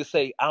you niggas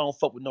say I don't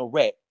fuck with no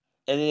rat,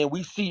 and then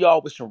we see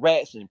y'all with some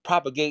rats and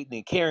propagating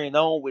and carrying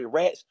on with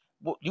rats,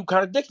 well, you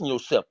contradicting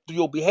yourself through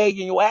your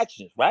behavior and your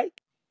actions, right?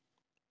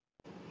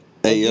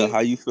 Hey, And yo, then, how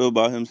you feel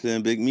about him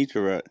saying Big Meech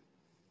a rat?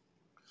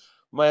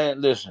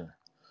 man, listen,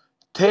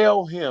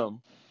 tell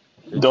him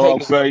to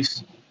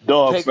Dawgface,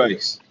 take it,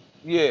 Dawgface,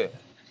 yeah.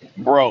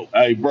 bro.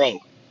 Hey, bro,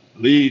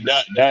 leave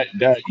that.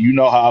 You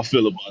know how I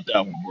feel about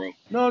that one, bro.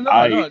 No, no,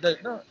 I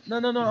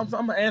no, no. I'm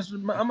gonna answer.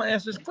 I'm gonna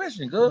answer this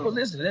question, girl.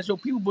 Listen, that's your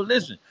people, but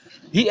listen.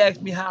 He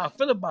asked me how I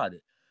feel about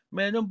it.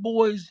 Man, them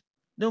boys,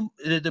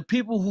 the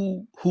people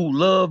who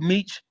love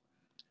Meech,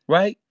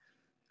 right?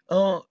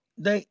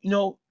 They,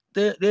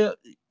 they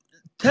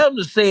tell him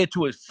to say it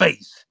to his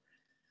face.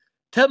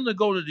 Tell him to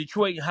go to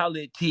Detroit and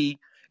holler at T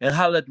and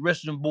holler at the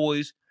rest of them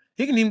boys.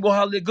 He can even go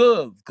holler at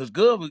Gov, because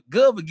Gov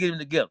will get him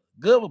together.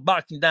 Gov will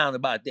box him down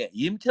about that.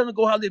 You even tell him to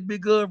go holler at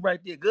Big Gov right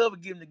there. Gov will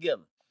get him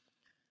together.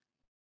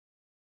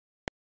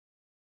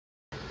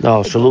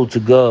 No, Hey, Gov. salute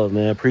to God,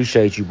 man.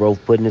 Appreciate you, bro,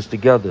 for putting this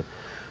together.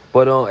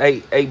 But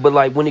but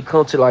like when it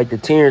comes to like the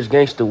Terrence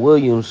Gangster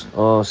Williams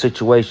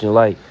situation,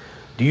 like,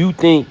 do you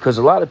think? Because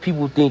a lot of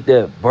people think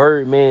that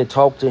Birdman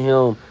talked to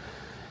him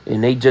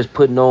and they just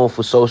putting on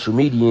for social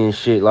media and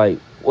shit. Like,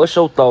 what's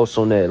your thoughts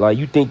on that? Like,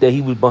 you think that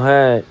he was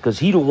behind? Because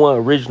he the one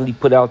originally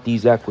put out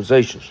these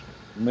accusations.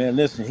 Man,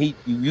 listen,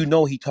 you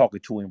know he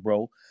talking to him,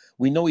 bro.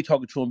 We know he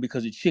talking to him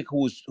because the chick who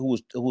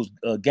was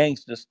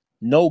gangsters,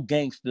 no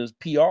gangsters,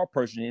 PR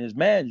person and his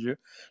manager,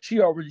 she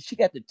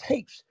got the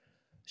tapes,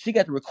 she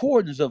got the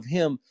recordings of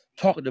him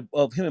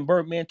of him and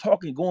Birdman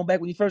talking, going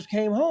back when he first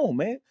came home,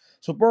 man.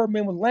 So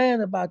Birdman was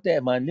lying about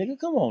that, my nigga.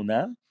 Come on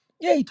now.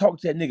 Yeah, he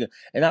talked to that nigga.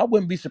 And I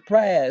wouldn't be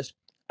surprised.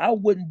 I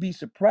wouldn't be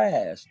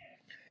surprised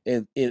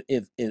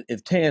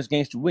if Terrence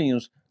Gangster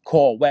Williams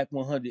called Wack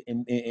 100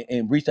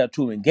 and reached out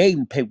to him and gave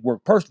him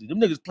paperwork personally.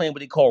 Them niggas playing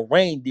what they call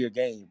reindeer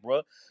game,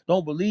 bro.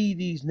 Don't believe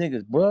these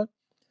niggas, bro.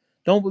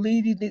 Don't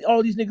believe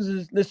all these niggas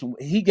is, listen,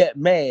 he got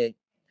mad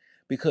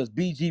because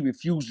BG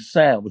refused to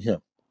sign with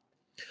him.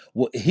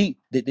 Well,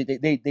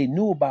 they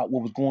knew about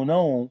what was going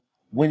on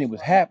when it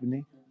was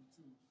happening.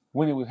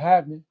 When it was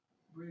happening.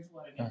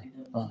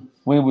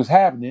 When it was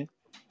happening.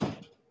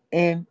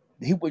 And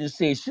he wouldn't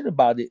say shit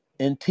about it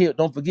until,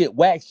 don't forget,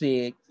 Wack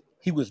said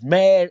he was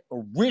mad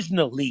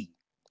originally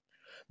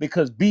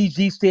because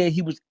BG said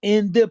he was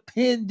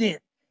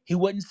independent. He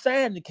wasn't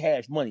signing the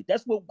Cash Money.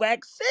 That's what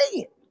Wack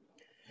said.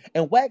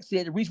 And Wack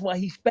said the reason why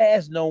he's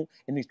spazzing on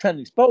and he's trying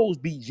to expose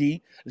BG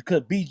is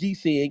because BG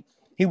said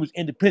he was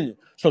independent.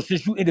 So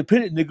since you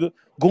independent, nigga,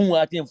 going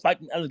out there and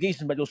fighting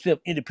allegations about yourself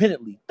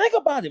independently. Think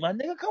about it, my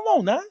nigga. Come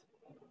on now.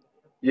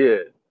 Yeah.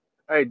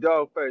 Hey,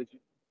 Dogface.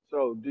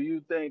 So, do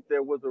you think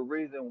there was a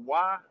reason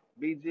why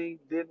BG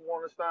didn't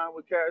want to sign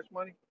with Cash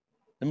Money?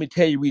 Let me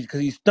tell you reason,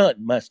 because he's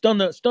stunting. My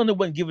Stunner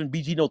wasn't giving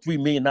BG no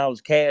 $3 million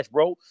cash,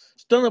 bro.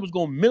 Stunner was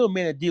gonna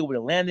middleman a deal with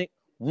Atlantic,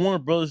 Warner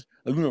Brothers,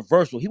 or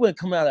Universal. He wasn't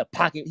coming out of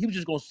pocket. He was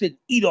just gonna sit and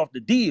eat off the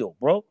deal,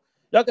 bro.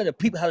 Y'all gotta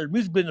peep how the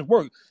music business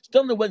works.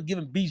 Stunner wasn't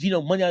giving BG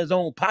no money out of his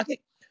own pocket,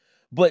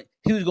 but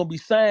he was gonna be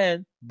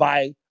signed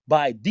by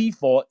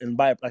default and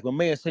by, like my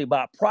man say,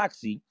 by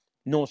proxy.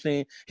 You know what I'm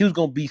saying? He was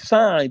gonna be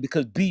signed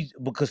because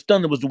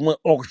Stunner was the one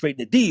orchestrating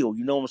the deal.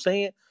 You know what I'm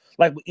saying?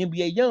 Like with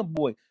NBA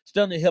YoungBoy,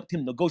 Stunner helped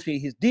him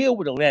negotiate his deal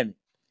with Atlantic.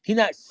 He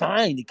not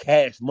signed the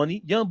Cash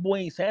Money.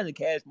 YoungBoy ain't signed the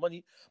Cash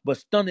Money, but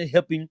Stunner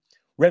helped him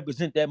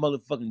represent that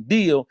motherfucking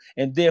deal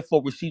and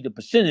therefore receive the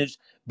percentage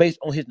based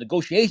on his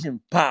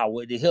negotiation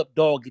power to help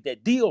Dog get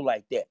that deal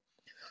like that.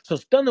 So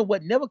Stunner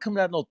wasn't never coming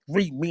out no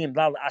 $3 million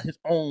out his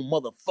own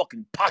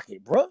motherfucking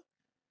pocket, bro.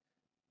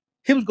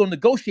 He was gonna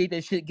negotiate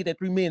that shit and get that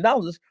 $3 million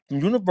from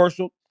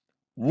Universal,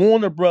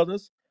 Warner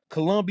Brothers,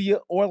 Columbia,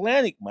 or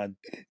Atlantic, my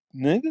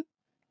nigga.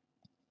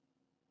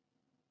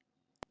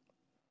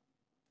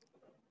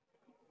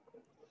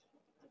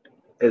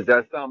 Is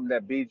that something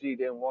that BG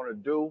didn't want to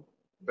do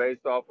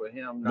based off of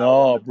him not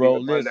wanting No, to be bro,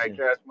 a part of that listen,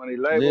 Cash Money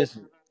label?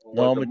 listen. Or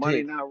No, was I'm the gonna tell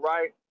money you. not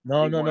right and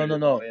No, he no, no, wanted no,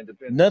 his own no.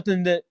 independence?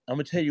 Nothing that I'm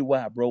gonna tell you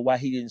why, bro. Why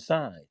he didn't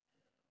sign?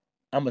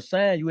 I'm a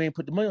sign you ain't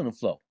put the money on the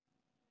floor.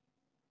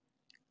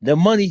 The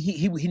money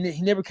he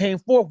never came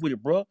forth with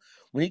it, bro.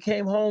 When he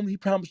came home, he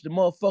promised the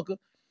motherfucker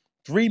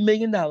 $3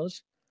 million,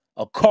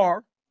 a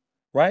car,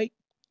 right?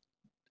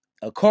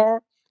 A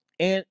car,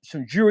 and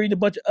some jewelry and a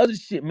bunch of other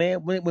shit, man.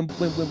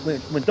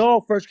 When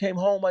Dog first came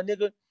home, my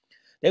nigga,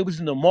 they was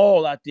in the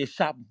mall out there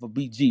shopping for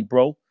BG,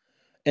 bro.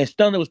 And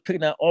Stunner was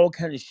picking out all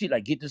kind of shit,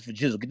 like get this for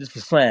Gizzle, get this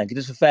for Slam, get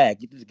this for Fag,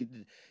 get this.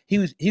 He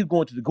was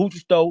going to the Gucci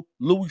store,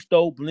 Louis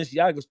store,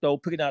 Balenciaga store,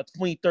 picking out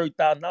 $20,000,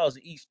 $30,000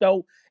 in each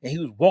store, and he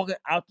was walking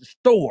out the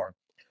store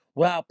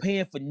without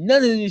paying for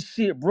none of this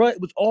shit, bro.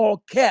 It was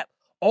all cap,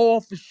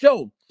 all for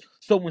show.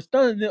 So when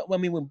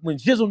when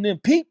Jizzle and them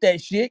peeped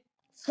that shit,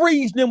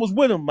 Freeze them was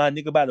with him, my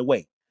nigga, by the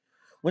way.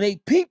 When they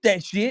peeped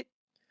that shit,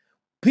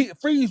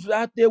 Freeze was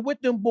out there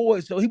with them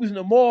boys. So he was in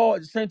the mall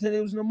at the same time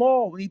they was in the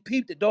mall. When he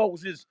peeped, the dog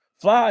was just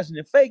flies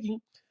and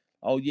faking.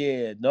 Oh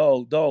yeah,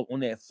 no, dog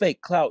on that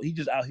fake clout. He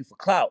just out here for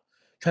clout,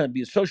 trying to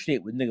be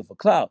associated with nigga for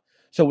clout.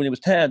 So when it was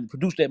time to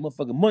produce that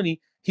motherfucking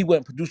money, he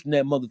wasn't producing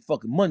that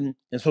motherfucking money.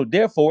 And so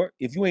therefore,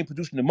 if you ain't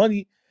producing the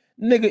money,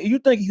 nigga, you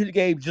think he could have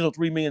gave Gizzle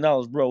 $3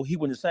 million, bro, he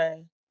wouldn't have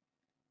signed.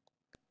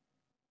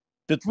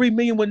 The $3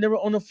 million was never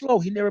on the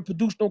floor. He never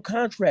produced no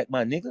contract,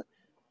 my nigga.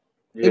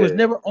 It was Yeah,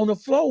 never on the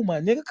floor,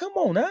 my nigga. Come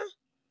on now.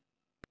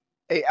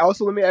 Hey,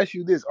 also let me ask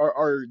you this: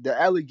 Are the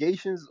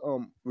allegations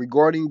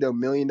regarding the $1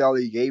 million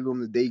he gave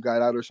him the day he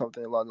got out or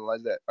something along the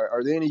lines of that?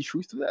 Are there any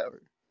truth to that?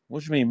 Or,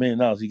 What you mean, $1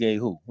 million he gave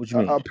who? What you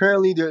mean?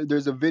 apparently,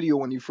 there's a video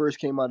when he first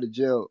came out of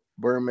jail.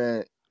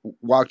 Birdman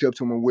walked up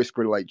to him and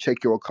whispered, like,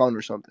 "Check your account"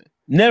 or something.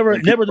 Never,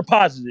 And people, never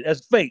deposited.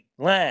 That's fake.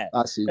 Lie.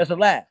 I see. That's a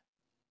lie.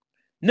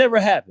 Never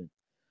happened.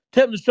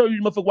 Tell him to show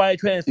you the motherfucker wire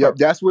Yep, transfer.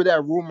 that's where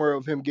that rumor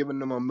of him giving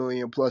them $1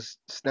 million plus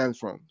stems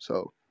from.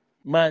 So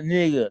My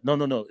nigga.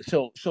 No.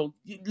 So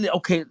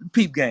okay,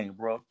 peep game,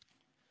 bro.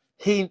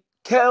 He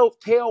tell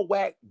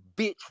Wack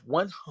bitch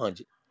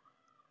 100.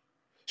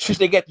 Since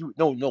they got the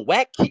no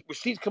Wack keep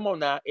receipts. Come on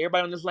now.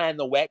 Everybody on this line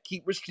know Wack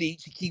keep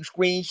receipts. He keep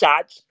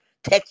screenshots,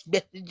 text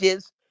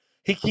messages.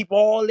 He keep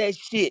all that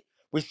shit.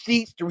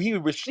 Receipts, he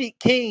was receipt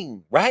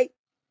king, right?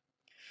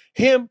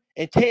 Him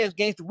and Terrence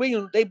Gangster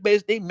Williams,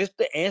 they missed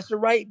the answer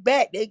right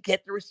back. They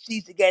get the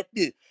receipts, they got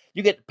this.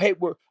 You get the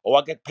paperwork. Oh,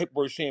 I got the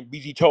paperwork saying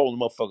BG told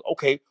the motherfucker.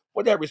 Okay,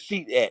 where that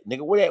receipt at,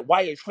 nigga? Where that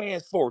wire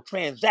transfer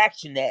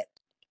transaction at?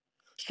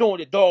 Showing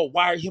the dog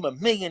wired him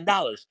 $1 million.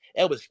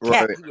 That was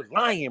cap. right. He was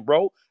lying,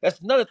 bro.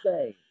 That's another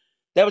thing.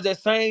 That was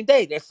that same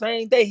day. That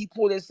same day he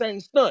pulled that same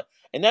stunt.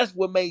 And that's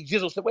what made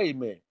Gizzle say, wait a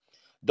minute.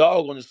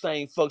 Dog on the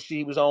same fuck shit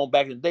he was on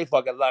back in the day before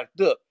I got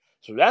locked up.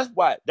 So that's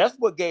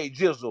what gave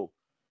Gizzle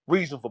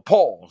reason for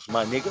pause,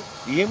 my nigga.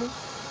 You hear me?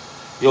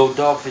 Yo,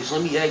 Dawgface,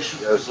 let me ask you,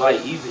 yes, cause sir.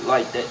 like even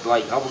like that,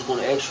 like I was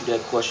gonna ask you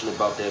that question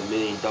about that $1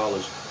 million,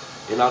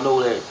 and I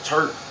know that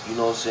Turk, you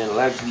know what I'm saying,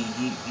 allegedly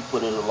he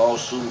put in a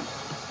lawsuit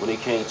when it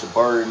came to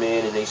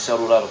Birdman and they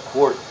settled out of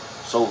court.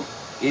 So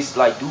it's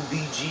like, do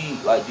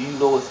you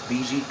know if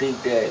BG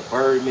think that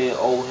Birdman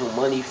owe him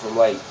money from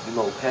like, you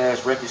know,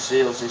 past record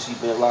sales since he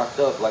been locked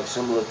up, like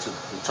similar to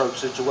the Turk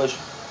situation?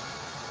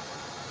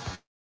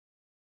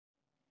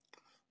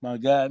 My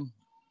God,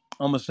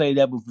 I'm gonna say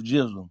that one for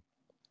Gizzle.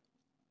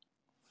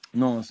 You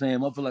know what I'm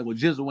saying? I feel like, well,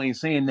 Gizzle ain't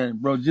saying nothing,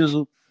 bro.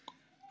 Gizzle,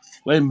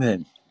 wait a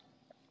minute.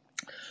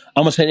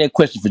 I'm gonna say that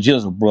question for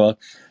Gizzle, bro.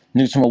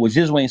 Nigga talking about, well,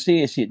 Gizzle ain't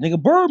said shit.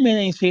 Nigga, Birdman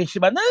ain't said shit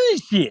about none of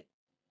this shit.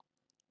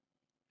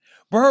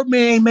 Birdman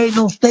ain't made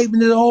no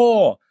statement at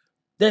all.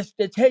 That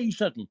tell you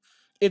something.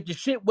 If the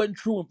shit wasn't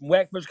true, when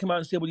Wack first came out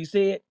and said what he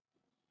said,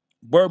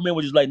 Birdman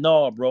was just like,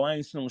 nah, bro, I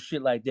ain't seen no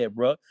shit like that,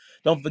 bro.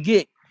 Don't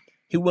forget,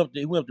 he went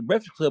up to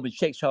Breakfast Club and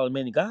checked Charlie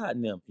Manning God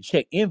and them, and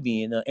checked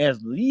Envy and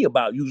Angela Lee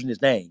about using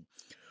his name.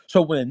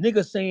 So when a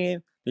nigga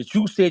saying that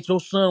you said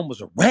your son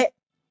was a rat,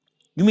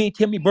 you mean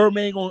tell me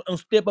Birdman ain't gonna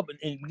step up and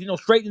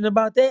straighten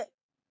about that?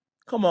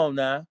 Come on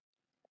now.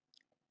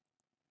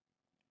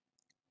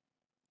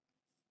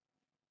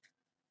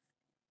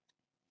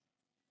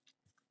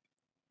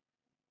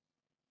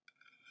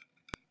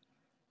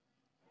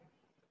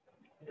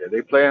 Yeah,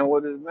 they playing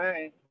with his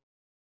name.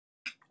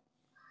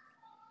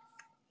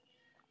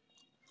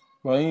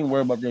 Bro, he ain't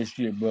worried about that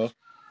shit, bro. It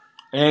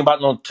ain't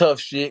about no tough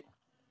shit.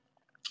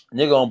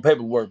 Nigga on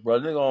paperwork, bro.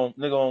 Nigga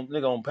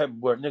on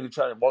paperwork. Nigga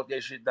trying to walk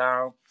that shit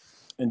down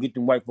and get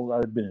them white folks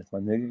out of business, my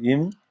nigga. You hear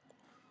me?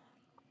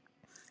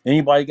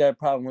 Anybody got a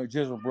problem with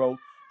Gizzle, bro?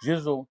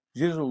 Gizzle,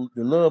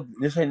 the love.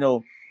 This ain't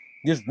no,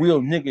 this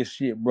real nigga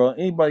shit, bro.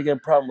 Anybody got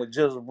a problem with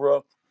Gizzle,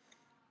 bro?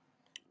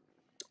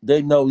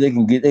 They know they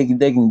can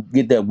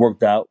get that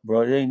worked out,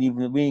 bro. They ain't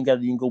even we ain't got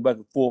to even go back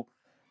and forth.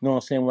 You know what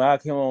I'm saying? When I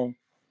came on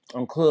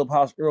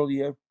Clubhouse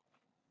earlier,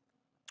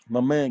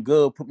 my man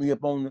Gov put me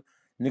up on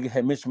the nigga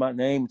had mentioned my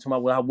name, talking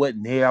about, well, I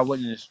wasn't there, I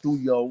wasn't in the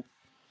studio.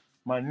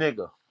 My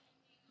nigga,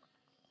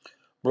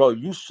 bro,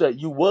 you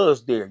said you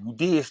was there. You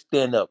did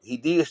stand up. He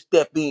did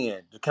step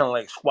in to kind of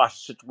like squash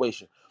the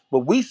situation. But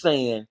we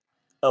saying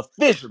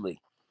officially,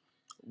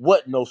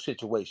 what no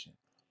situation.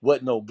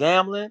 What no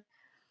gambling,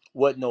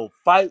 what no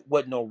fight,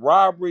 what no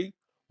robbery,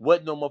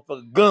 what no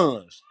motherfucking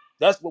guns.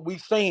 That's what we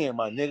saying,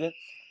 my nigga.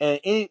 And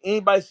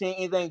anybody saying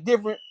anything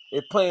different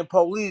is playing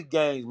police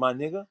games, my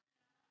nigga.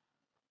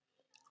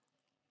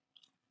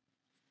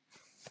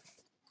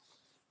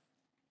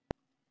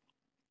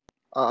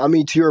 I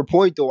mean, to your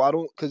point though, I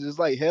don't, because it's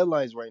like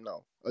headlines right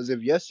now. As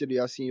if yesterday,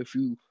 I seen a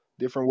few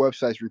different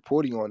websites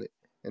reporting on it,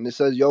 and it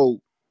says,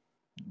 "Yo,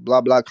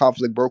 blah blah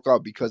conflict broke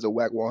out because of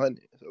Wack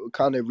 100." So it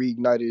kind of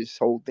reignited this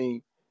whole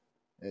thing.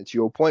 And to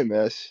your point,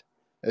 man,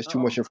 that's too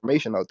much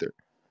information out there.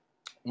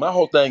 My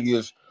whole thing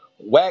is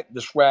Wack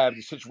described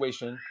the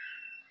situation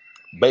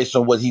based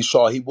on what he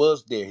saw. He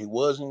was there. He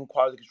was in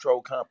quality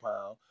control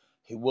compound.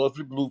 He was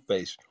with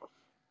Blueface.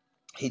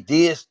 He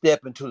did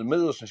step into the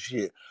middle of some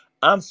shit.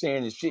 I'm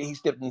saying the shit he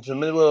stepped into the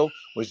middle of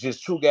was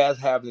just two guys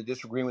having a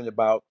disagreement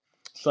about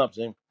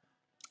something.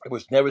 It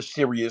was never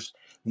serious.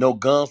 No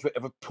guns were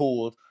ever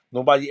pulled.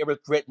 Nobody ever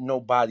threatened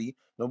nobody.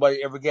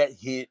 Nobody ever got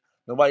hit.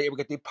 Nobody ever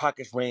got their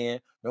pockets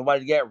ran.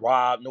 Nobody got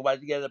robbed.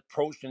 Nobody got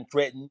approached and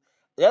threatened.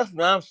 That's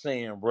what I'm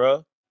saying,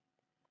 bro.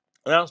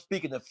 And I'm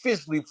speaking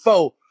officially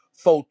for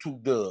for to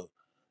Dugg.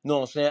 You know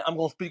what I'm saying? I'm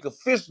gonna speak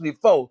officially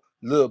for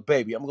Lil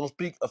Baby. I'm gonna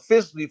speak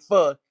officially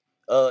for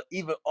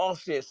even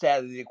Offset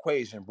side of the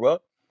equation, bro.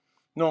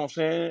 You know what I'm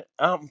saying?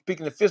 I'm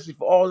speaking officially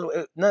for all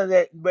none of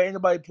that. But ain't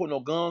nobody put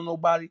no gun on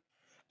nobody.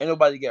 Ain't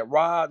nobody got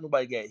robbed.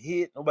 Nobody got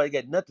hit. Nobody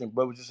got nothing,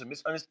 bro. It was just a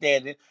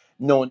misunderstanding.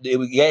 You know,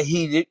 it got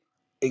heated.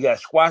 It got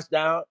squashed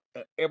down.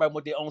 Everybody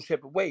went their own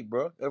separate way,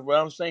 bro. That's what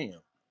I'm saying.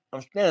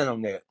 I'm standing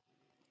on that.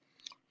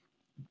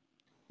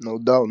 No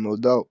doubt, no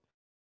doubt.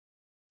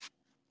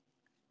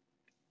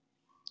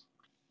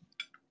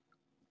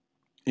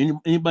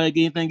 Anybody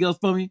get anything else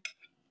for me?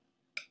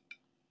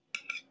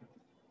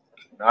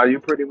 Now you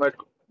pretty much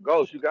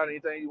Ghost. You got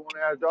anything you want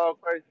to ask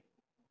Dogface?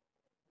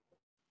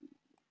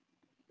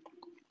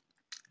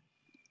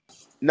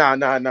 Nah,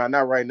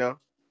 not right now.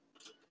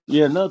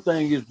 Yeah, another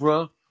thing is,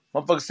 bro,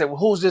 motherfucker said, well,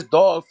 who's this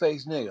dog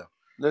face nigga?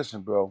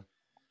 Listen, bro,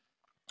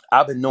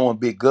 I've been knowing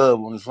Big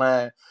Gov on this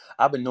line.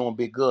 I've been knowing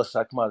Big Gov since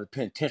I come out of the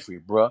penitentiary,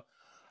 bro.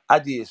 I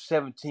did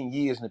 17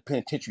 years in the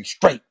penitentiary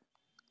straight.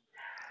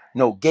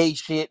 No gay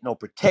shit, no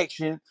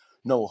protection,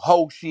 no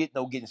hoe shit,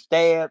 no getting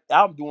stabbed.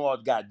 I'm doing all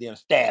the goddamn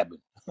stabbing.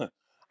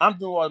 I'm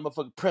doing all the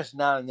motherfucking pressing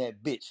down in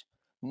that bitch.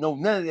 No,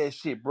 none of that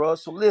shit, bro.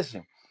 So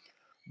listen,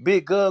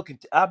 Big Gov,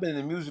 I've been in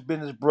the music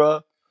business,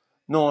 bro.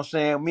 Know what I'm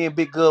saying? Me and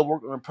Big Gov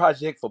worked on a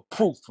project for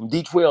Proof from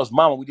D12's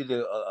mama. We did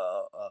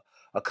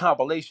a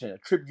compilation, a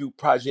tribute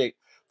project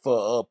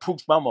for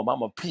Proof's mama,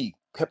 Mama P,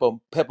 Pepper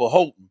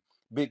Holton.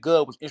 Big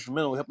Gov was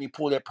instrumental in helping me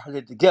pull that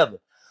project together.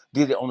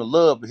 Did it on the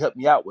love to help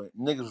me out with.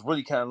 Niggas was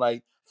really kind of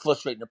like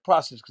frustrating the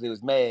process because they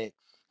was mad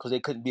because they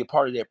couldn't be a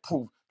part of that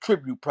Proof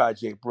tribute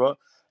project, bro.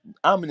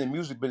 I'm in the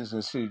music business in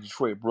the city of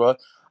Detroit, bro.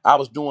 I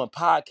was doing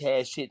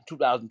podcast shit in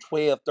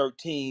 2012,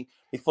 13,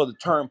 before the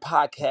term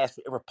podcast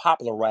was ever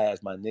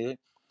popularized, my nigga.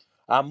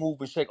 I move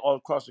and shake all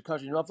across the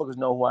country. You motherfuckers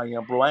know who I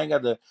am, bro. I ain't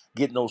got to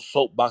get no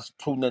soapbox to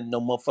prove nothing,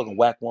 no motherfucking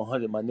Wack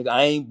 100, my nigga.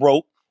 I ain't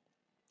broke.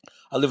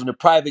 I live in a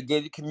private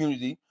gated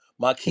community.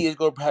 My kids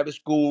go to private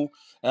school,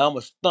 and I'm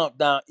a stump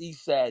down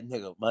east side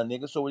nigga, my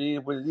nigga. So it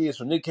is what it is.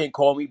 So nigga can't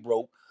call me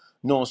broke.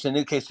 You know what I'm saying?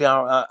 Nigga can't say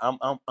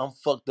I'm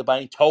fucked up. I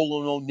ain't told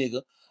on no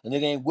nigga. A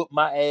nigga ain't whipped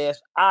my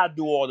ass. I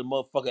do all the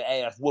motherfucking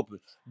ass whooping.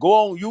 Go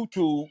on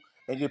YouTube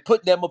and just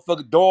put that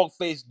motherfucking dog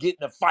face get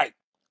in a fight.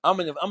 I'm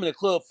in the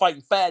club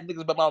fighting fat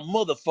niggas by my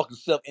motherfucking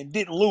self and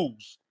didn't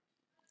lose.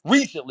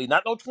 Recently,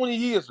 not no 20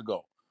 years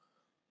ago.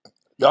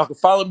 Y'all can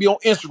follow me on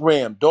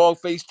Instagram,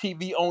 Dawgface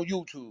TV on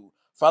YouTube.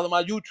 Follow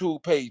my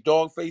YouTube page,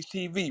 Dawgface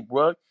TV,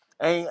 bro.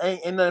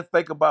 Ain't nothing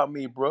fake about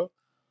me, bro.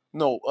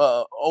 No,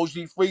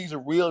 OG Freeze a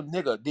real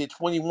nigga. Did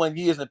 21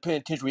 years in the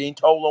penitentiary, ain't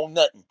told on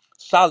nothing.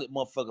 Solid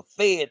motherfucker,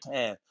 fed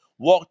time,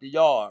 walked the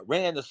yard,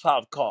 ran the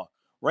South car,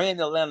 ran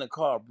the Atlanta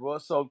car, bro.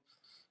 So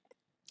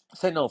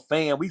say no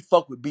fan, we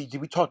fuck with BG.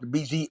 We talk to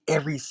BG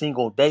every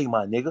single day,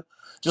 my nigga.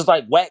 Just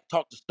like Wack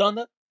talk to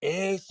Stunner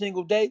every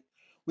single day.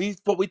 We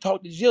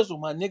talk to Gizzle,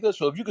 my nigga.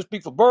 So if you can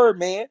speak for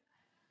Birdman,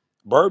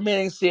 Birdman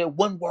ain't said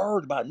one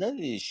word about none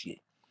of this shit.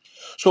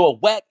 So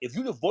if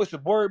you the voice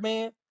of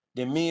Birdman,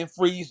 then me and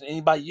Freeze and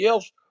anybody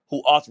else who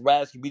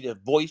authorized to be the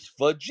voice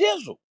for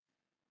Gizzle.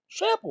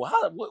 Simple.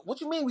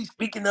 What you mean we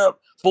speaking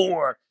up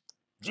for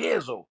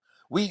Gizzle?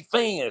 We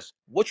fans.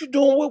 What you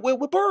doing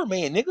with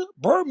Birdman, nigga?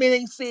 Birdman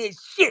ain't said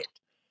shit.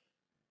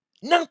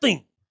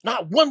 Nothing.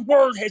 Not one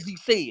word has he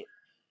said.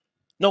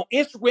 No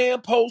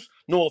Instagram post,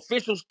 no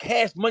official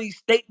cash money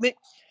statement.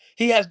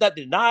 He has not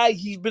denied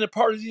he's been a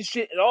part of this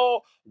shit at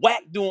all.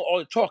 Wack doing all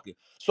the talking.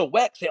 So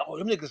Wack said, oh,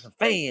 them niggas some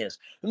fans.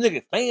 Them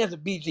niggas fans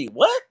of BG.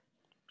 What?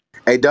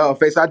 Hey,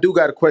 Dogface, I do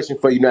got a question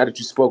for you now that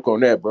you spoke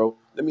on that, bro.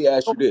 Let me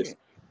ask Go you this. ahead.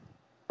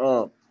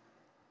 Um,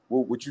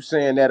 what you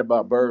saying that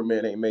about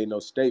Birdman ain't made no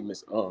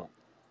statements.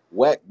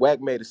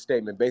 Wack made a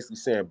statement basically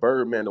saying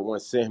Birdman the one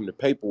sent him the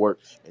paperwork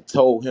and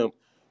told him,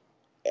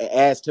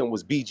 asked him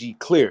was BG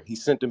clear. He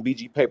sent him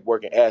BG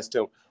paperwork and asked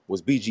him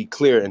was BG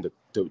clear and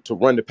to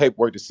run the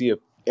paperwork to see if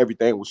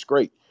everything was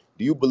straight.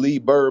 Do you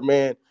believe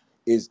Birdman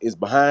is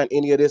behind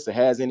any of this or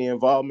has any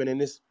involvement in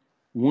this?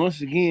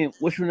 Once again,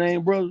 what's your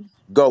name, brother?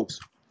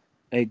 Ghost.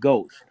 Hey,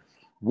 Ghost.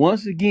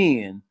 Once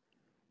again,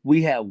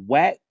 we have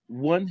Wack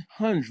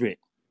 100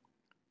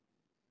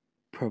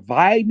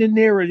 providing the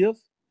narrative,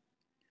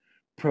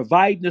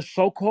 providing the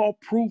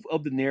so-called proof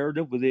of the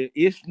narrative, but there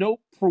is no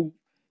proof.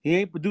 He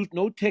ain't produced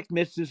no text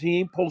messages. He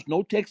ain't post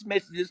no text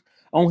messages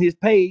on his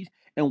page.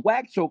 And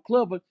Wax so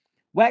clever,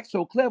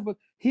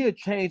 he'll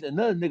change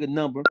another nigga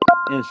number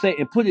and say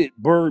and put it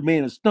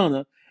Birdman and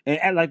Stunner and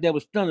act like that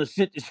was Stunner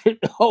sent the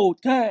shit the whole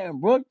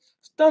time, bro.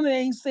 Stunner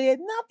ain't said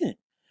nothing.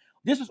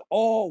 This is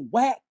all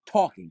Wack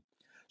talking.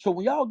 So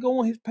when y'all go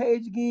on his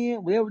page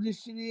again, whatever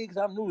this shit is, 'cause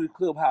I'm new to the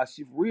clubhouse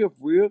shit for real,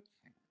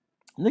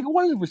 nigga,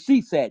 where the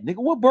receipts at? Nigga,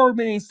 what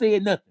Birdman ain't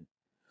said nothing?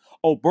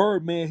 Oh,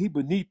 Birdman,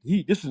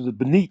 this is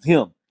beneath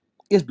him.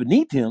 It's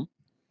beneath him.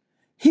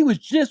 He was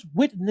just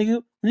with the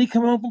nigga when he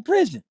come home from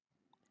prison.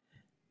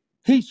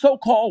 He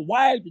so-called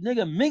wired the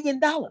nigga $1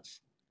 million.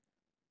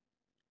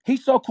 He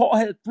so-called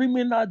had a $3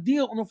 million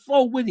deal on the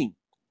floor with him.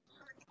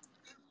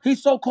 He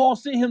so-called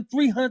sent him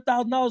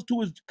 $300,000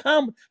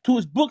 to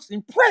his books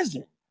in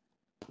prison.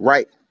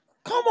 right?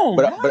 Come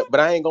on But now. but but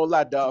I ain't gonna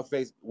lie,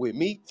 Dogface. With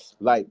me,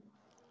 like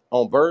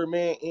on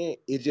Birdman end,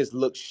 it just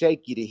looked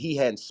shaky that he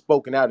hadn't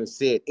spoken out and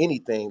said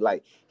anything.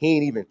 Like he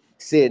ain't even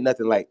said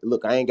nothing. Like,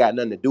 look, I ain't got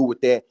nothing to do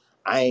with that.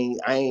 I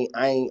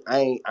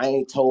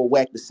ain't told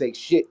Wack to say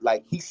shit.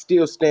 Like he's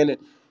still standing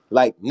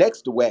like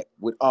next to Wack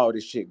with all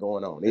this shit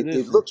going on. And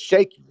It listen, looks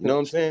shaky. You know so,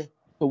 what I'm saying?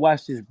 so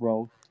watch this,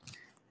 bro.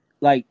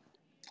 Like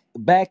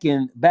back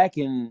in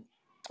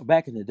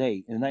the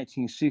day, in the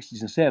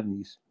 1960s and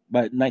 70s,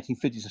 by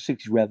 1950s and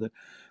 60s rather,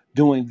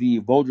 during the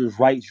Voters'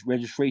 Rights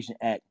Registration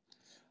Act,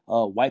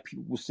 white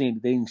people were saying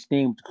that they didn't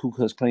stand with the Ku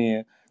Klux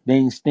Klan, they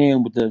didn't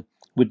stand with the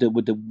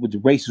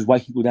racist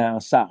white people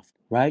down south,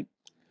 right?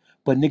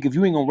 But nigga, if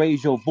you ain't gonna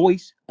raise your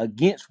voice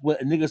against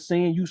what a nigga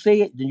saying you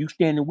say it, then you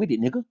standing with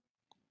it, nigga.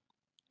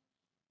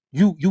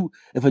 You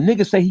if a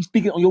nigga say he's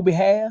speaking on your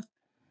behalf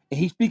and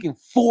he's speaking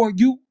for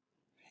you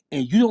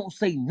and you don't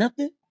say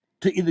nothing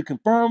to either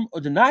confirm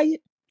or deny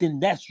it, then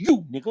that's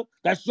you, nigga.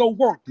 That's your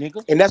work,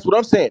 nigga. And that's what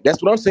I'm saying.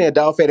 That's what I'm saying,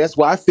 Dogface. That's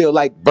why I feel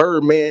like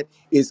Birdman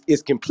is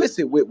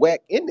complicit with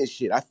Wack in this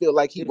shit. I feel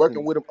like he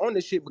working Listen, with him on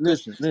this shit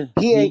because listen.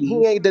 he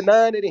He is ain't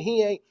denying it and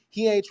he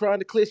ain't trying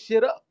to clear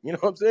shit up. You know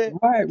what I'm saying?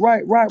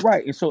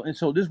 right. And so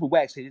this is what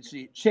Wax said.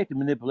 Check the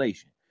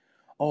manipulation.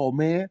 Oh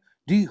man,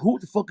 who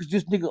the fuck is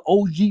this nigga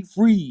OG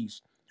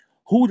Freeze?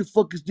 Who the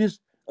fuck is this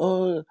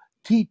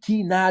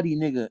TT Naughty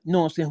nigga? You know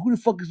what I'm saying? Who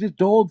the fuck is this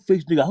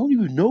Dawgface nigga? I don't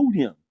even know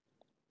them.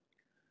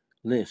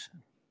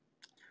 Listen.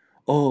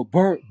 Oh,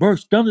 Bert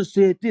Stunner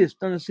said this,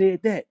 Stunner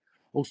said that.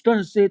 Oh,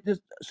 Stunner said this.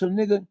 So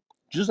nigga,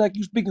 just like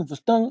you speaking for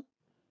Stunner,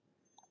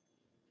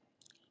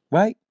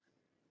 right?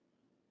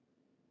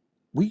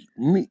 We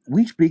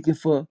speaking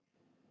for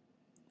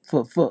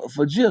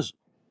Jizzle.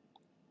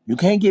 You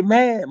can't get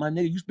mad, my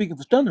nigga. You speaking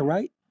for Stunner,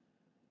 right?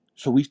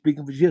 So we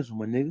speaking for Jizzle,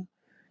 my nigga.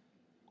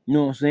 You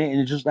know what I'm saying?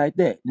 And it's just like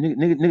that.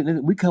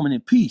 Nigga, we coming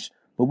in peace,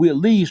 but we'll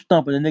leave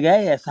stumping the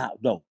nigga ass out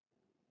though.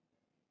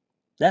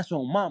 That's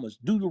on mamas.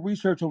 Do the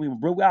research on me,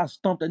 bro. I'll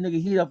stomp that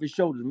nigga head off his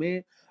shoulders,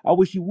 man. I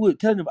wish you would.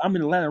 Tell him I'm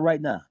in Atlanta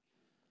right now.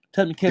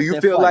 Tell him to Do catch you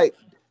that feel flight.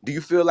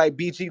 like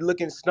BG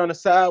looking Stunner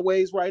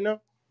sideways right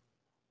now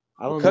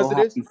I don't know because of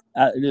how. this?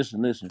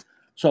 Listen.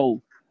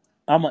 So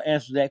I'm gonna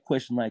answer that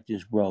question like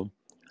this, bro.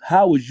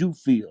 How would you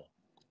feel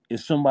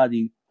if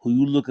somebody who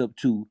you look up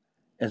to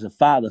as a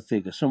father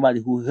figure,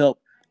 somebody who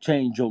helped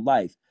change your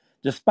life,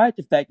 despite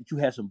the fact that you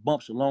had some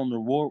bumps along the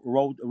road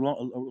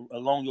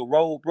along your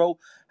road, bro?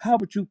 How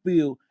would you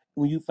feel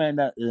when you find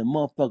out that a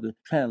motherfucker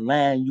trying to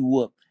line you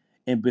up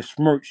and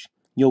besmirch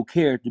your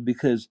character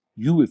because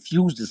you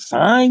refused to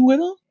sign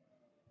with him?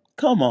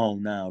 Come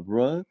on now,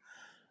 bro.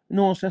 You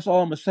know what I'm saying? That's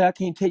all I'm gonna say. I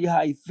can't tell you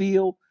how he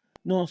feel.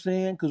 You know what I'm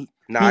saying? Cause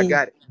Nah, I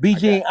got it. I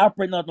BG got ain't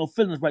operating out no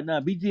feelings right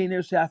now. BG ain't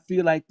never say I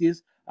feel like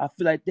this. I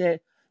feel like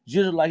that.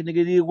 Jizzle like nigga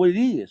it is what it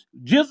is.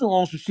 Jizzle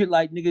on some shit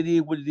like nigga it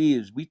is what it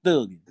is. We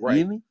thugging. it. You Right.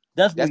 hear me?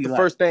 That's what That's he the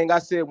like. first thing I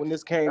said when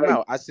this came Hey,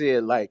 out. I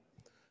said like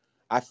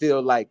I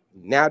feel like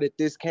now that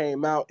this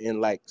came out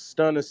and like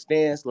Stunner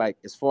stands, like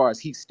as far as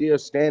he's still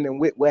standing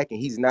with Wack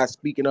and he's not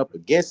speaking up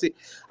against it,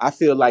 I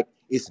feel like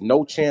it's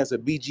no chance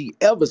of BG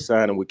ever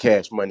signing with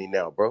Cash Money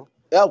now, bro.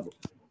 Ever.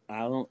 I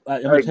don't.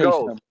 I'm gonna hey, tell you Ghost,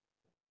 something.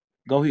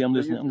 Go ahead. I'm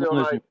do listening. you I'm feel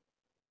listening.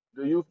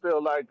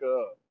 like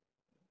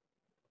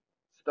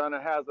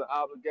Stunner has an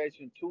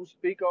obligation to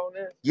speak on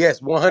this?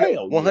 Yes,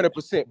 Hell yeah.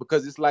 100%.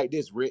 Because it's like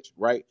this, Rich,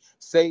 right?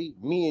 Say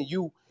me and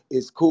you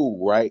is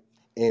cool, right?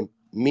 And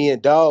me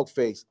and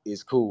Dogface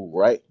is cool,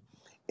 right?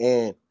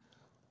 And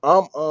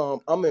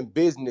I'm in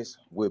business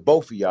with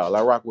both of y'all.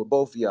 I rock with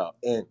both of y'all.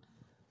 And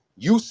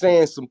you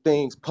saying some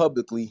things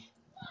publicly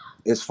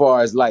as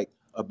far as like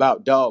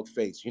about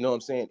Dogface, you know what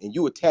I'm saying? And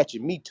you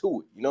attaching me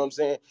to it, you know what I'm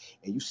saying?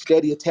 And you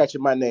steady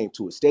attaching my name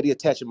to it, steady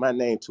attaching my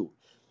name to it.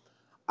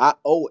 I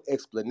owe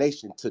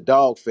explanation to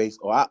Dogface,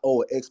 or I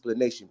owe an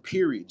explanation,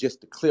 period,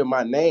 just to clear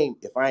my name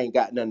if I ain't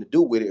got nothing to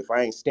do with it, if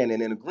I ain't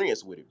standing in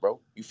agreement with it, bro.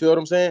 You feel what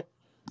I'm saying?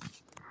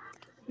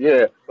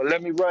 Yeah, but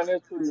let me run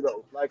this to you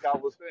though. Like I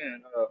was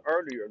saying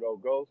earlier though,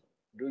 Ghost,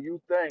 do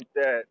you think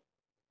that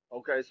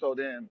okay? So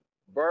then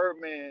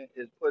Birdman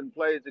is putting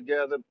plays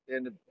together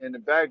in the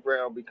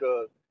background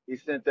because he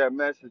sent that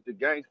message to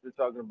Gangster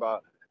talking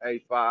about, "Hey,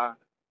 Fi,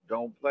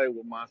 don't play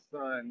with my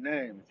son's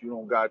name. If you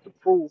don't got the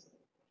proof,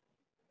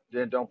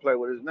 then don't play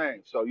with his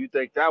name." So you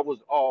think that was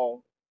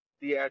all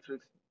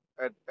theatrics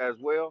as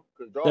well?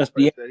 Because That's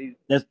the Dogface said he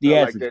that's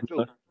felt like theatrics, that too.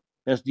 bro.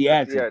 That's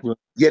That's theatrics, theatrics. bro.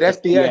 Yeah, That's that's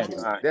theatrics.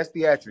 theatrics. All right. That's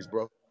theatrics,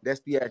 bro.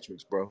 That's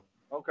theatrics, bro.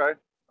 Okay.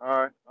 All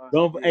right. All right.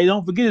 Don't Yeah. hey,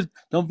 don't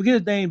forget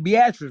his name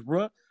Beatrice,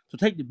 bro. So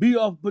take the B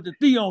off, put the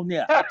T on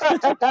there.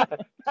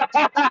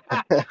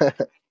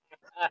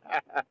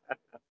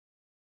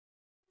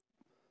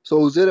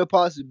 So is it a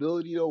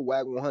possibility though,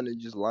 Wack 100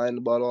 just lying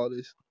about all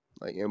this?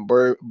 Like, and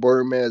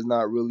Birdman's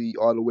not really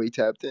all the way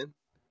tapped in?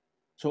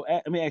 So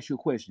let me ask you a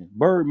question.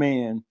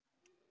 Birdman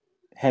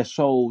has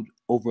sold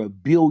over 1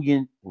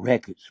 billion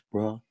records,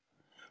 bro.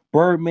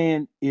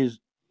 Birdman is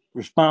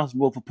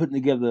responsible for putting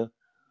together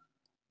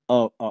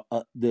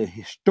the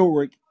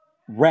historic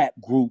rap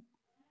group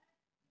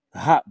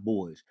Hot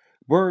Boys.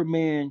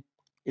 Birdman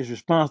is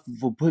responsible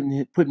for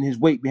putting his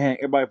weight behind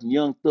everybody from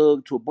Young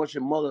Thug to a bunch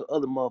of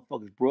other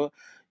motherfuckers, bro.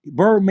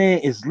 Birdman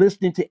is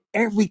listening to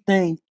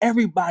everything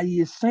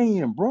everybody is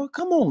saying, bro.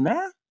 Come on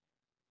now.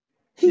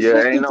 He's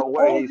Yeah, ain't listening to no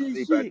way all he this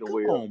sleep at shit. the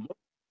Come wheel. on, bro.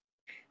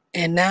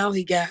 And now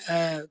he got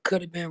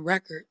could have been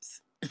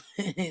records.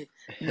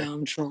 No,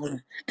 I'm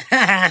trolling.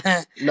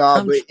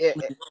 Nah, I'm but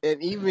trolling.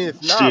 and even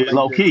if not, Shit, like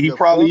low key, he the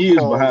phone probably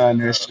is calls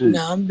behind and that shit.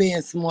 No, I'm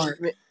being smart.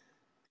 even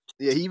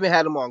yeah, he even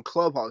had him on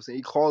Clubhouse and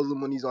he calls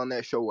him when he's on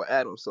that show with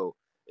Adam. So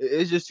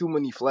it's just too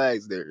many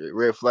flags there,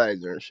 red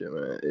flags there and shit,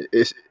 man.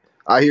 It's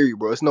I hear you,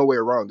 bro. It's no way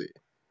around it.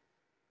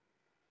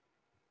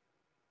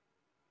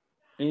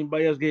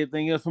 Anybody else get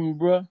anything else from me,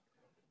 bro?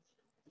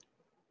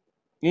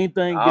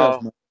 Anything else,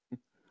 No, man?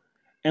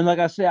 And like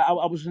I said, I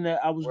was in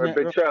that. I was in where that.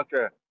 Big Chuck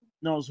at?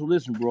 No, so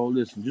listen, bro.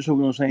 Listen, just so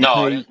we're on the same No,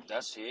 page.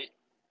 that's it.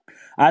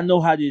 I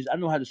know how this. I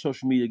know how the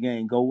social media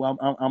game go.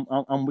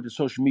 I'm with the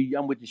social media.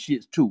 I'm with the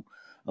shits too.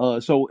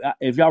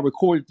 If y'all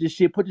recorded this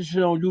shit, put this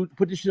shit on you.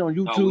 Put this shit on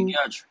No, we YouTube.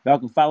 got you. Y'all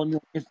can follow me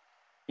on.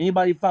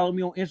 Anybody follow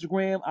me on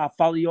Instagram? I'll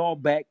follow y'all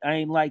back. I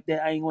ain't like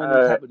that. I ain't one of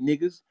them Hey, type of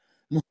niggas.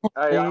 You know what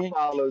hey, I'm I saying?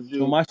 followed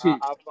So you. my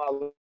shit. I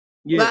followed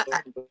Yeah. But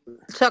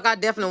Chuck, I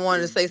definitely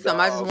wanted to say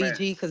something. I just dog, want man.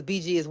 BG because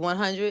BG is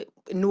 100.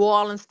 New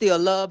Orleans still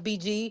love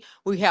BG.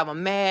 We have a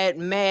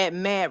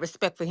mad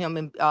respect for him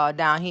in,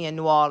 down here in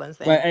New Orleans.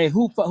 Right. And Hey,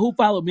 who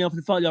followed me? I'm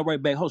gonna follow y'all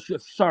right back. Oh,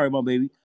 shit, sorry, my baby.